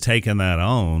John has taken that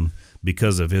on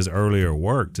because of his earlier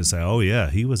work to say, oh, yeah,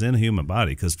 he was in a human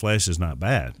body because flesh is not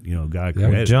bad. God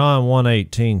created. John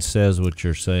 1:18 says what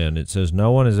you're saying. It says,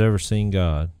 no one has ever seen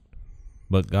God,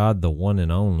 but God, the one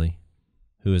and only,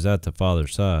 who is at the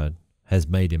Father's side, has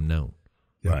made him known.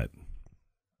 Right.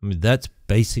 I mean, that's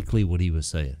basically what he was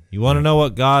saying. You want to know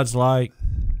what God's like?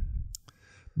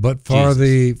 But for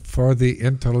the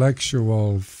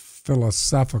intellectual,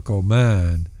 philosophical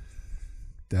mind,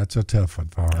 that's a tough one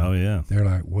for them. Oh, yeah. They're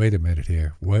like, wait a minute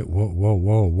here.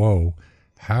 Whoa.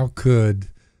 How could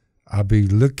I be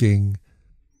looking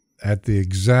at the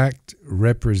exact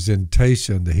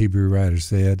representation, the Hebrew writer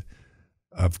said,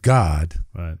 of God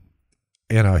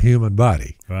in a human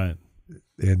body? Right.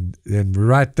 And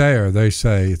right there, they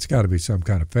say it's got to be some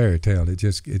kind of fairy tale. It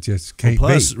just can't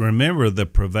Plus, be. remember the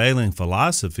prevailing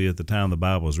philosophy at the time the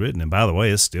Bible was written, and by the way,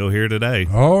 it's still here today.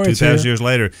 Oh, it's 2,000 here. years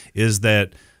later, is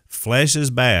that flesh is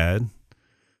bad,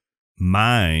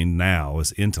 mind now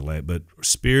is intellect, but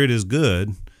spirit is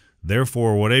good.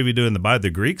 Therefore, whatever you do in the body,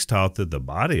 the Greeks taught that the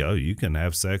body, you can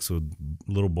have sex with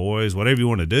little boys, whatever you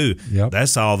want to do. Yep.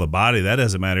 That's all the body. That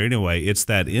doesn't matter anyway. It's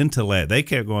that intellect. They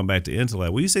kept going back to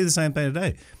intellect. Well, you see the same thing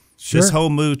today. Sure. This whole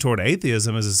move toward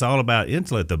atheism is it's all about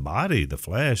intellect. The body, the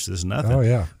flesh, there's nothing. Oh,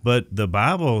 yeah. But the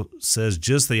Bible says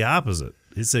just the opposite.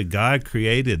 It said God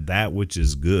created that which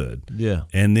is good. Yeah.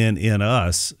 And then in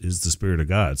us is the Spirit of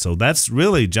God. So that's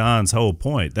really John's whole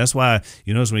point. That's why,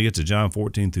 you notice when you get to John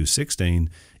 14 through 16,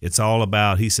 it's all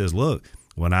about, he says, look,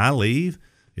 when I leave,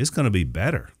 it's going to be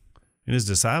better. And his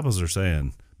disciples are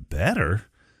saying, better?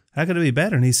 How could it be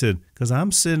better? And he said, because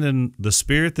I'm sending the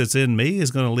Spirit that's in me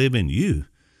is going to live in you.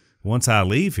 once I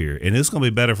leave here, and it's going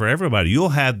to be better for everybody. You'll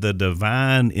have the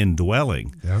divine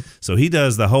indwelling. Yep. So he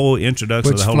does the whole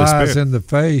introduction Which of the Holy flies Spirit. in the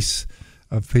face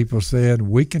of people saying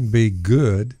we can be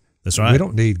good. That's right. We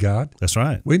don't need God. That's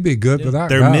right. We can be good without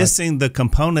They're God. missing the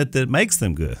component that makes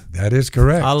them good. That is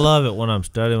correct. I love it when I'm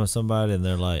studying with somebody and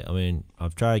they're like, I mean,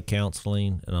 I've tried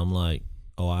counseling and I'm like,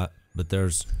 I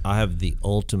have the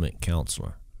ultimate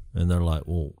counselor, and they're like,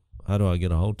 well, how do I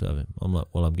get a hold of him? I'm like,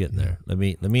 well, I'm getting there. Let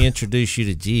me introduce you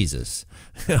to Jesus.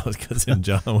 Because in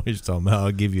John we was talking about,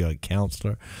 I'll give you a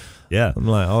counselor. Yeah. I'm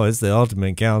like, oh, it's the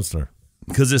ultimate counselor.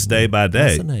 Because it's day by day.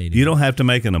 Fascinating. You don't have to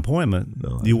make an appointment.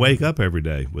 You wake up every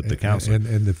day with the counselor.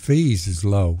 And the fees is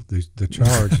low. The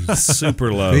charge is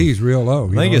super low. Fees real low.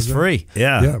 I think it's free.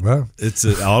 Yeah. Yeah, well. It's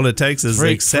all it takes is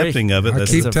Free, accepting of it. I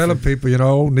keep telling people,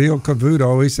 old Neil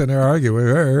Cavuto, he's sitting there arguing.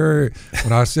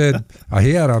 When I said he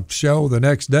had a show the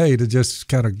next day to just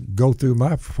kind of go through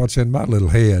what's in my little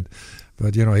head.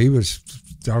 But, he was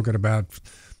talking about,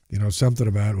 something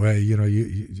about, well, you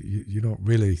don't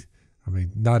really,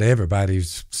 not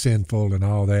everybody's sinful and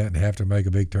all that and have to make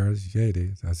a big turn. Yeah, it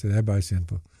is. I said, everybody's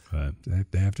sinful. Right.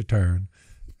 They have to turn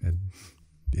and,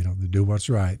 they do what's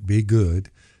right, be good.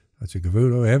 I said,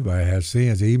 Cavuto, everybody has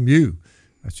sins, even you.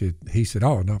 He said,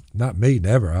 oh, no, not me,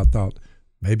 never. I thought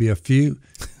maybe a few.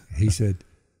 He said,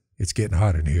 it's getting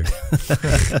hot in here.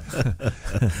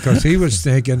 Because he was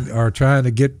thinking or trying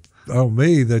to get on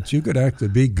me that you could actually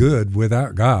be good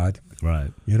without God.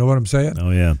 Right. You know what I'm saying? Oh,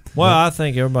 yeah. Well, I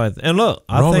think everybody, and look,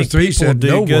 I Romans think 3 people said do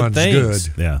no good one's things.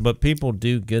 good. Yeah. But people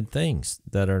do good things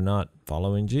that are not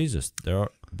following Jesus. But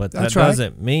that That's right.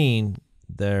 doesn't mean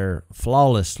they're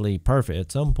flawlessly perfect.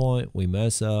 At some point, we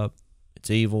mess up. It's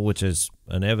evil, which is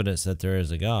an evidence that there is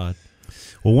a God.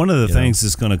 Well, one of the things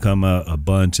that's going to come a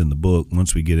bunch in the book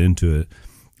once we get into it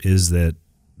is that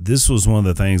this was one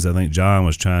of the things I think John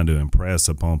was trying to impress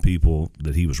upon people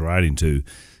that he was writing to,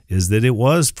 is that it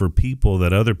was for people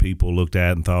that other people looked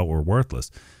at and thought were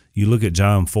worthless. You look at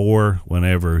John 4,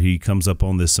 whenever he comes up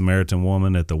on this Samaritan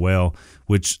woman at the well,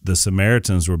 which the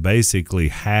Samaritans were basically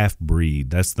half-breed.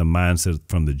 That's the mindset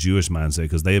from the Jewish mindset,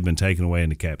 because they had been taken away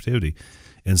into captivity.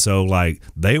 And so,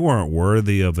 they weren't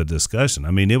worthy of a discussion.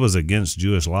 It was against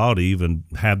Jewish law to even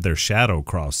have their shadow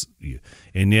cross you.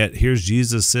 And yet, here's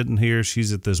Jesus sitting here.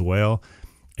 She's at this well,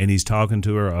 and he's talking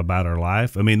to her about her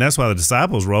life. That's why the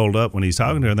disciples rolled up when he's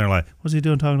talking to her, and they're like, what's he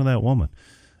doing talking to that woman?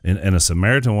 And a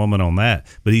Samaritan woman on that.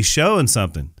 But he's showing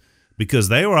something, because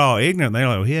they were all ignorant. They're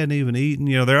like, well, he hadn't even eaten.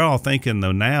 They're all thinking,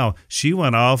 though, now she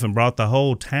went off and brought the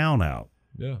whole town out.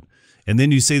 Yeah. And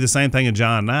then you see the same thing in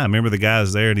John 9. Remember, the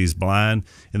guy's there and he's blind,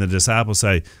 and the disciples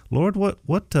say, Lord,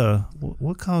 what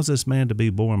caused this man to be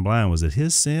born blind? Was it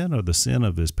his sin or the sin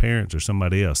of his parents or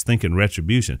somebody else? Thinking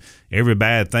retribution. Every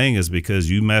bad thing is because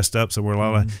you messed up somewhere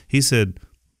along the line. He said,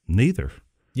 neither.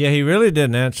 Yeah, he really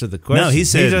didn't answer the question. No, he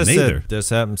said just neither. Said, this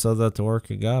happened so that the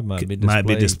work of God might be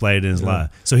displayed in his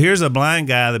life. So here's a blind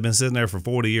guy that's been sitting there for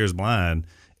 40 years blind,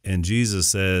 and Jesus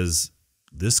says,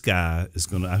 this guy is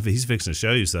he's fixing to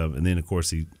show you something. And then, of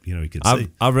course, he can see.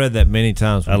 I've read that many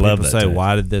times when love people that say, text.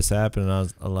 why did this happen? And I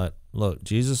was like, look,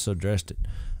 Jesus addressed it.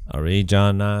 I read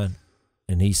John 9,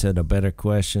 and he said a better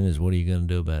question is, what are you going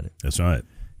to do about it? That's right.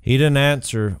 He didn't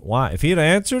answer why. If he'd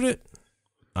answered it,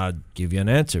 I'd give you an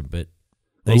answer. But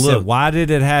they said, why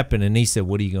did it happen? And he said,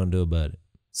 what are you going to do about it?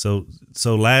 So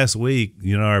last week,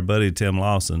 our buddy Tim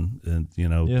Lawson, and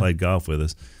played golf with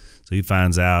us. So he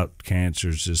finds out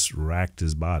cancer's just racked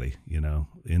his body,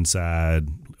 inside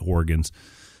organs.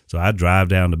 So I drive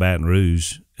down to Baton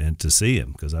Rouge and to see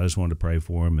him, because I just wanted to pray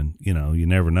for him. And, you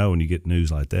never know when you get news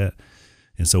like that.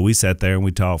 And so we sat there and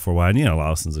we talked for a while. And,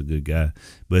 Lawson's a good guy.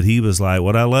 But he was like,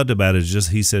 what I loved about it is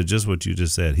he said just what you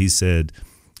just said. He said,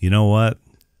 you know what?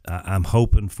 I'm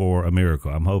hoping for a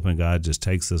miracle. I'm hoping God just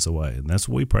takes this away. And that's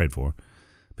what we prayed for.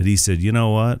 But he said, you know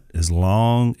what? As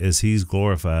long as he's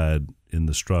glorified in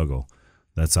the struggle,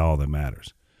 that's all that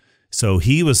matters. So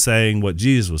he was saying what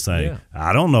Jesus was saying. Yeah.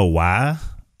 I don't know why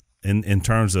in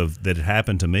terms of that it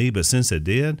happened to me, but since it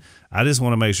did, I just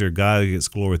want to make sure God gets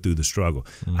glory through the struggle.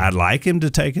 Mm-hmm. I'd like him to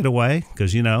take it away,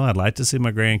 because, I'd like to see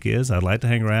my grandkids. I'd like to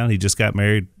hang around. He just got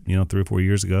married, 3 or 4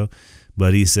 years ago.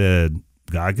 But he said,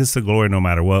 God gets the glory no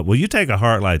matter what. Well, you take a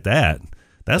heart like that.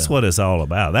 That's what it's all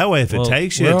about. That way, if it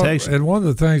takes you, it takes you. And one of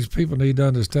the things people need to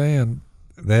understand,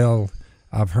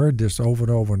 I've heard this over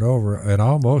and over and over, and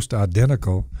almost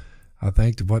identical, I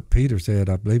think, to what Peter said.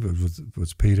 I believe it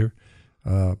was Peter.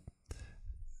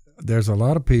 There's a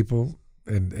lot of people,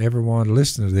 and everyone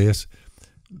listening to this,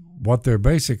 what they're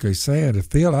basically saying is,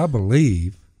 Phil, I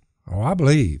believe,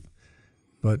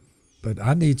 but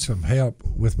I need some help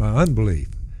with my unbelief.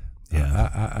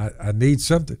 Yeah. I need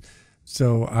something.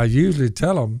 So I usually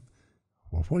tell them,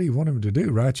 well, what do you want him to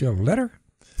do? Write you a letter?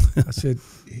 I said,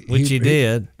 which he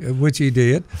did. Which he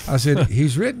did. I said,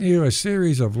 he's written you a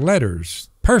series of letters,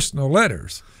 personal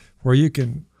letters, where you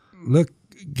can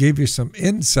give you some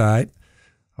insight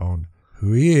on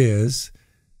who he is,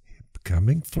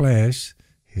 becoming flesh,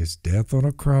 his death on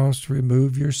a cross to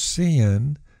remove your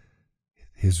sin,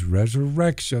 his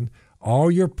resurrection.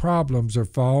 All your problems are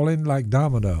falling like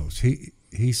dominoes.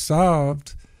 He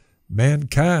solved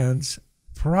mankind's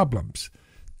problems,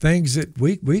 things that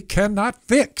we cannot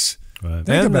fix. Right.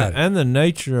 Think about it. And the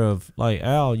nature of, like,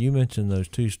 Al, you mentioned those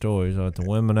two stories about the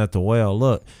women at the well.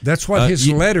 Look, that's what his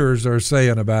letters are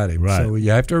saying about him. Right. So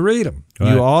you have to read them.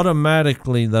 Right. You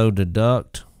automatically, though,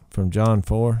 deduct from John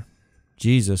 4,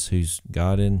 Jesus, who's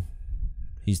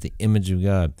he's the image of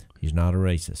God. He's not a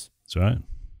racist. That's right.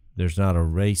 There's not a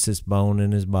racist bone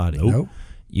in his body. Nope.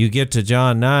 You get to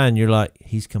John 9, you're like,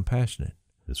 he's compassionate.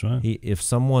 That's right. If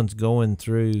someone's going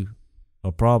through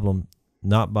a problem,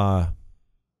 not by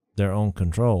their own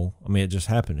control, I mean, it just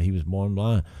happened. He was born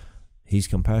blind. He's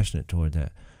compassionate toward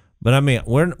that. But I mean,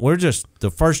 we're just,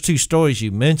 the first two stories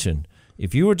you mentioned,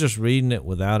 if you were just reading it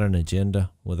without an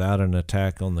agenda, without an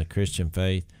attack on the Christian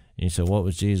faith, and you said, what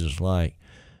was Jesus like?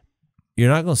 You're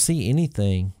not going to see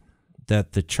anything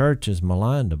that the church is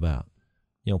maligned about.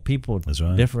 You know, people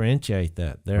differentiate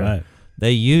that.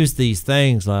 They use these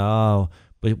things like,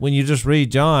 but when you just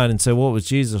read John and say, what was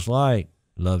Jesus like?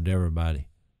 Loved everybody.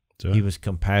 Right. He was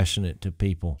compassionate to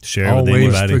people. Share with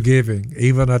always anybody. Forgiving,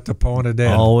 even at the point of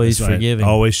death. Always That's right. forgiving.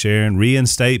 Always sharing.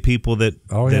 Reinstate people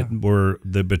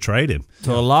that betrayed him.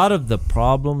 So a lot of the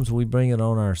problems, we bring it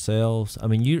on ourselves. I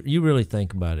mean, you really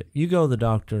think about it. You go to the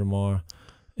doctor tomorrow,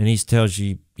 and he tells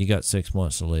you you got 6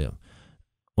 months to live.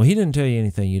 Well, he didn't tell you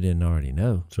anything you didn't already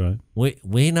know. That's right.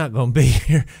 We're not going to be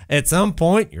here. At some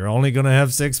point, you're only going to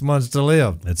have 6 months to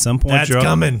live. At some point, that's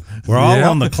coming. We're all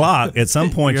on the clock. At some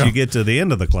point, you get to the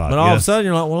end of the clock. But all of a sudden,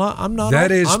 you're like, well, I'm not.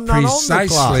 That is I'm not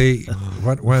precisely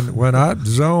when I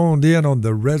zoned in on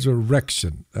the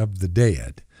resurrection of the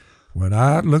dead. When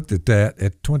I looked at that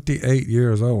at 28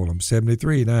 years old, I'm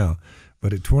 73 now,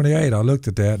 but at 28, I looked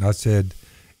at that and I said,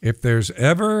 if there's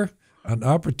ever an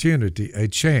opportunity, a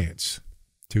chance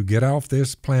to get off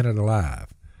this planet alive,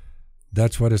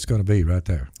 that's what it's going to be right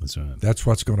there. That's right. That's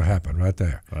what's going to happen right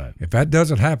there. Right. If that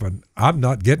doesn't happen, I'm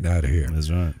not getting out of here. That's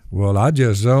right. Well, I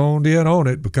just zoned in on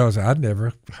it because I'd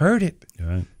never heard it.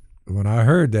 Right. When I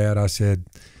heard that, I said,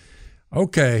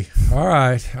 okay, all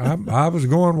right. I was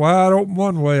going wide open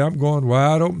one way. I'm going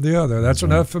wide open the other. That's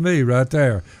enough for me right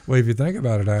there. Well, if you think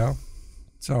about it, Al,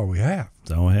 that's all we have.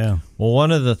 That's all we have. Well,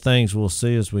 one of the things we'll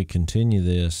see as we continue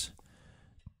this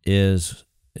is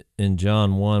in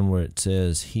John 1 where it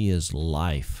says he is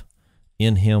life.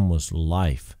 In him was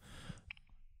life.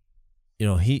 You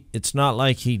know, it's not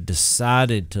like he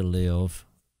decided to live.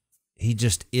 He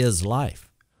just is life.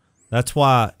 That's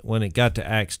why when it got to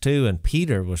Acts 2 and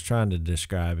Peter was trying to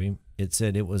describe him, it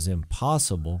said it was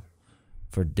impossible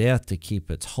for death to keep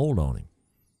its hold on him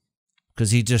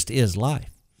because he just is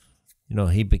life. You know,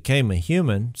 he became a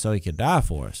human so he could die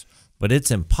for us, but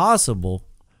it's impossible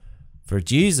for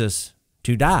Jesus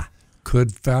to die.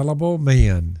 Could fallible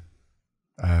men,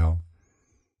 Al,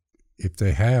 if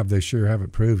they have, they sure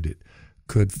haven't proved it,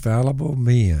 could fallible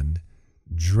men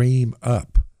dream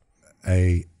up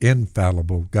a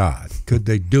infallible God? Could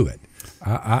they do it?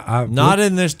 Not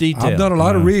in this detail. I've done a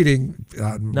lot of reading.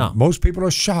 No. Most people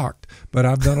are shocked, but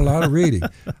I've done a lot of reading.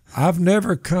 I've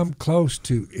never come close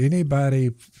to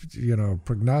anybody,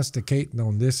 prognosticating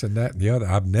on this and that and the other.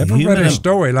 I've never read a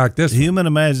story like this. Human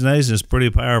imagination is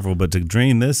pretty powerful, but to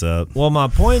dream this up. Well, my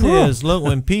point is, look,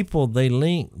 when people, they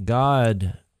link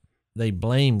God, they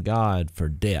blame God for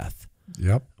death.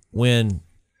 Yep. When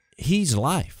he's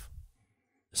life.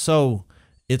 So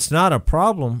it's not a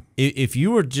problem if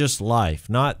you were just life,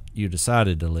 not you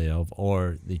decided to live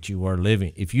or that you were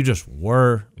living. If you just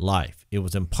were life, it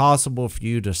was impossible for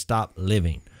you to stop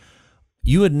living.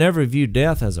 You would never view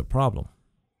death as a problem.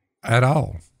 At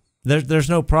all. There's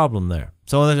no problem there.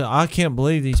 So I can't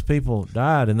believe these people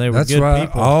died and they were good people.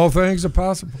 That's why all things are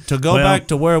possible. To go back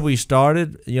to where we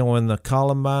started, when the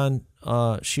Columbine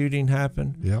shooting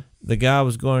happened, yep. The guy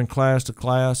was going class to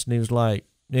class and he was like,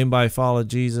 anybody follow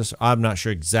Jesus? I'm not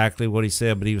sure exactly what he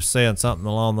said, but he was saying something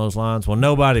along those lines. Well,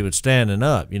 nobody was standing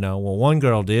up, Well, one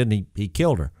girl did, and he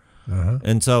killed her. Uh-huh.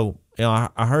 And so,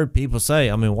 I heard people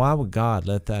say, why would God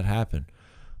let that happen?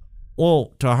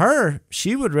 Well, to her,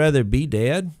 she would rather be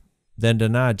dead than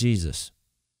deny Jesus.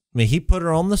 He put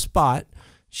her on the spot.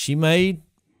 She made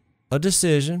a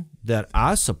decision that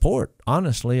I support,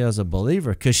 honestly, as a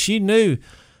believer, because she knew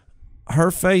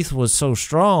her faith was so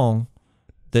strong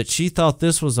that she thought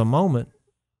this was a moment.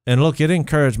 And look, it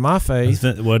encouraged my faith.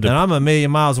 And I'm a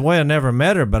million miles away. I never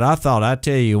met her, but I thought, I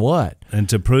tell you what. And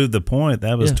to prove the point,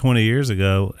 that was 20 years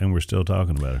ago, and we're still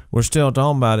talking about her. We're still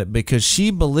talking about it because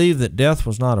she believed that death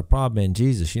was not a problem in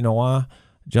Jesus. You know why?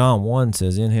 John 1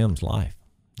 says, in him's life.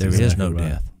 There is no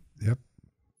death. Yep.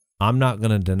 I'm not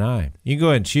going to deny him. You go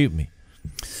ahead and shoot me.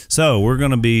 So we're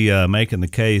going to be making the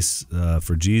case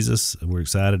for Jesus. We're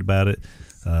excited about it.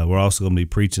 We're also going to be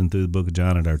preaching through the book of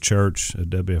John at our church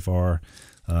at WFR.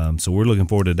 So we're looking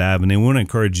forward to diving in. We want to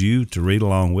encourage you to read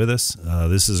along with us.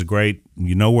 This is a great,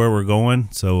 you know where we're going,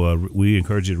 so we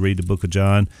encourage you to read the book of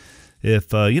John.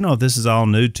 If if this is all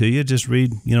new to you, just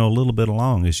read a little bit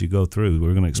along as you go through.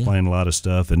 We're going to explain a lot of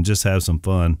stuff and just have some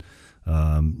fun,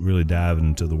 really diving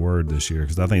into the Word this year,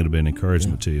 because I think it'll be an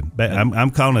encouragement to you. But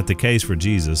I'm calling it the case for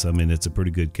Jesus. I mean, it's a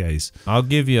pretty good case. I'll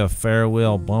give you a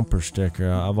farewell bumper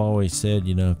sticker. I've always said,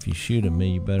 if you shoot at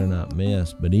me, you better not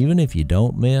miss. But even if you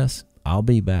don't miss, I'll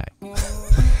be back.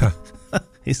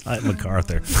 He's like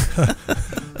MacArthur.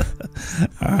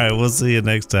 All right, we'll see you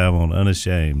next time on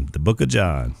Unashamed, the book of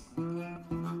John.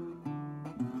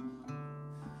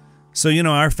 So,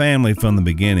 our family from the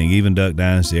beginning, even Duck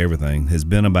Dynasty, everything, has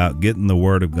been about getting the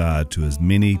Word of God to as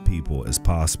many people as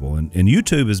possible. And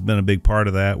YouTube has been a big part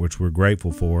of that, which we're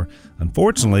grateful for.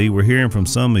 Unfortunately, we're hearing from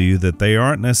some of you that they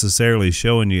aren't necessarily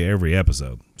showing you every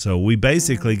episode. So we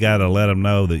basically got to let them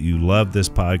know that you love this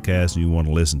podcast and you want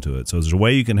to listen to it. So there's a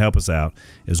way you can help us out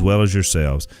as well as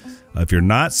yourselves. If you're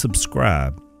not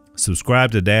subscribed,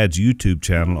 subscribe to Dad's YouTube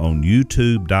channel on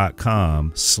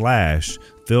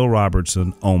youtube.com/Phil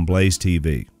Robertson on Blaze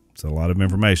TV. It's a lot of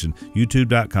information.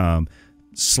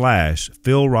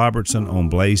 youtube.com/Phil Robertson on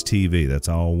Blaze TV. That's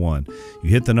all one.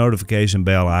 You hit the notification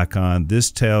bell icon.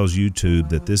 This tells YouTube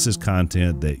that this is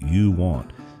content that you want.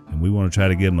 And we want to try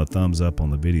to give them a thumbs up on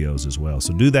the videos as well.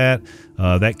 So do that.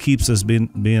 That keeps us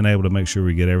being able to make sure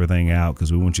we get everything out,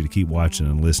 because we want you to keep watching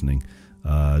and listening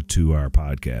to our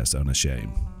podcast,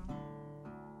 Unashamed.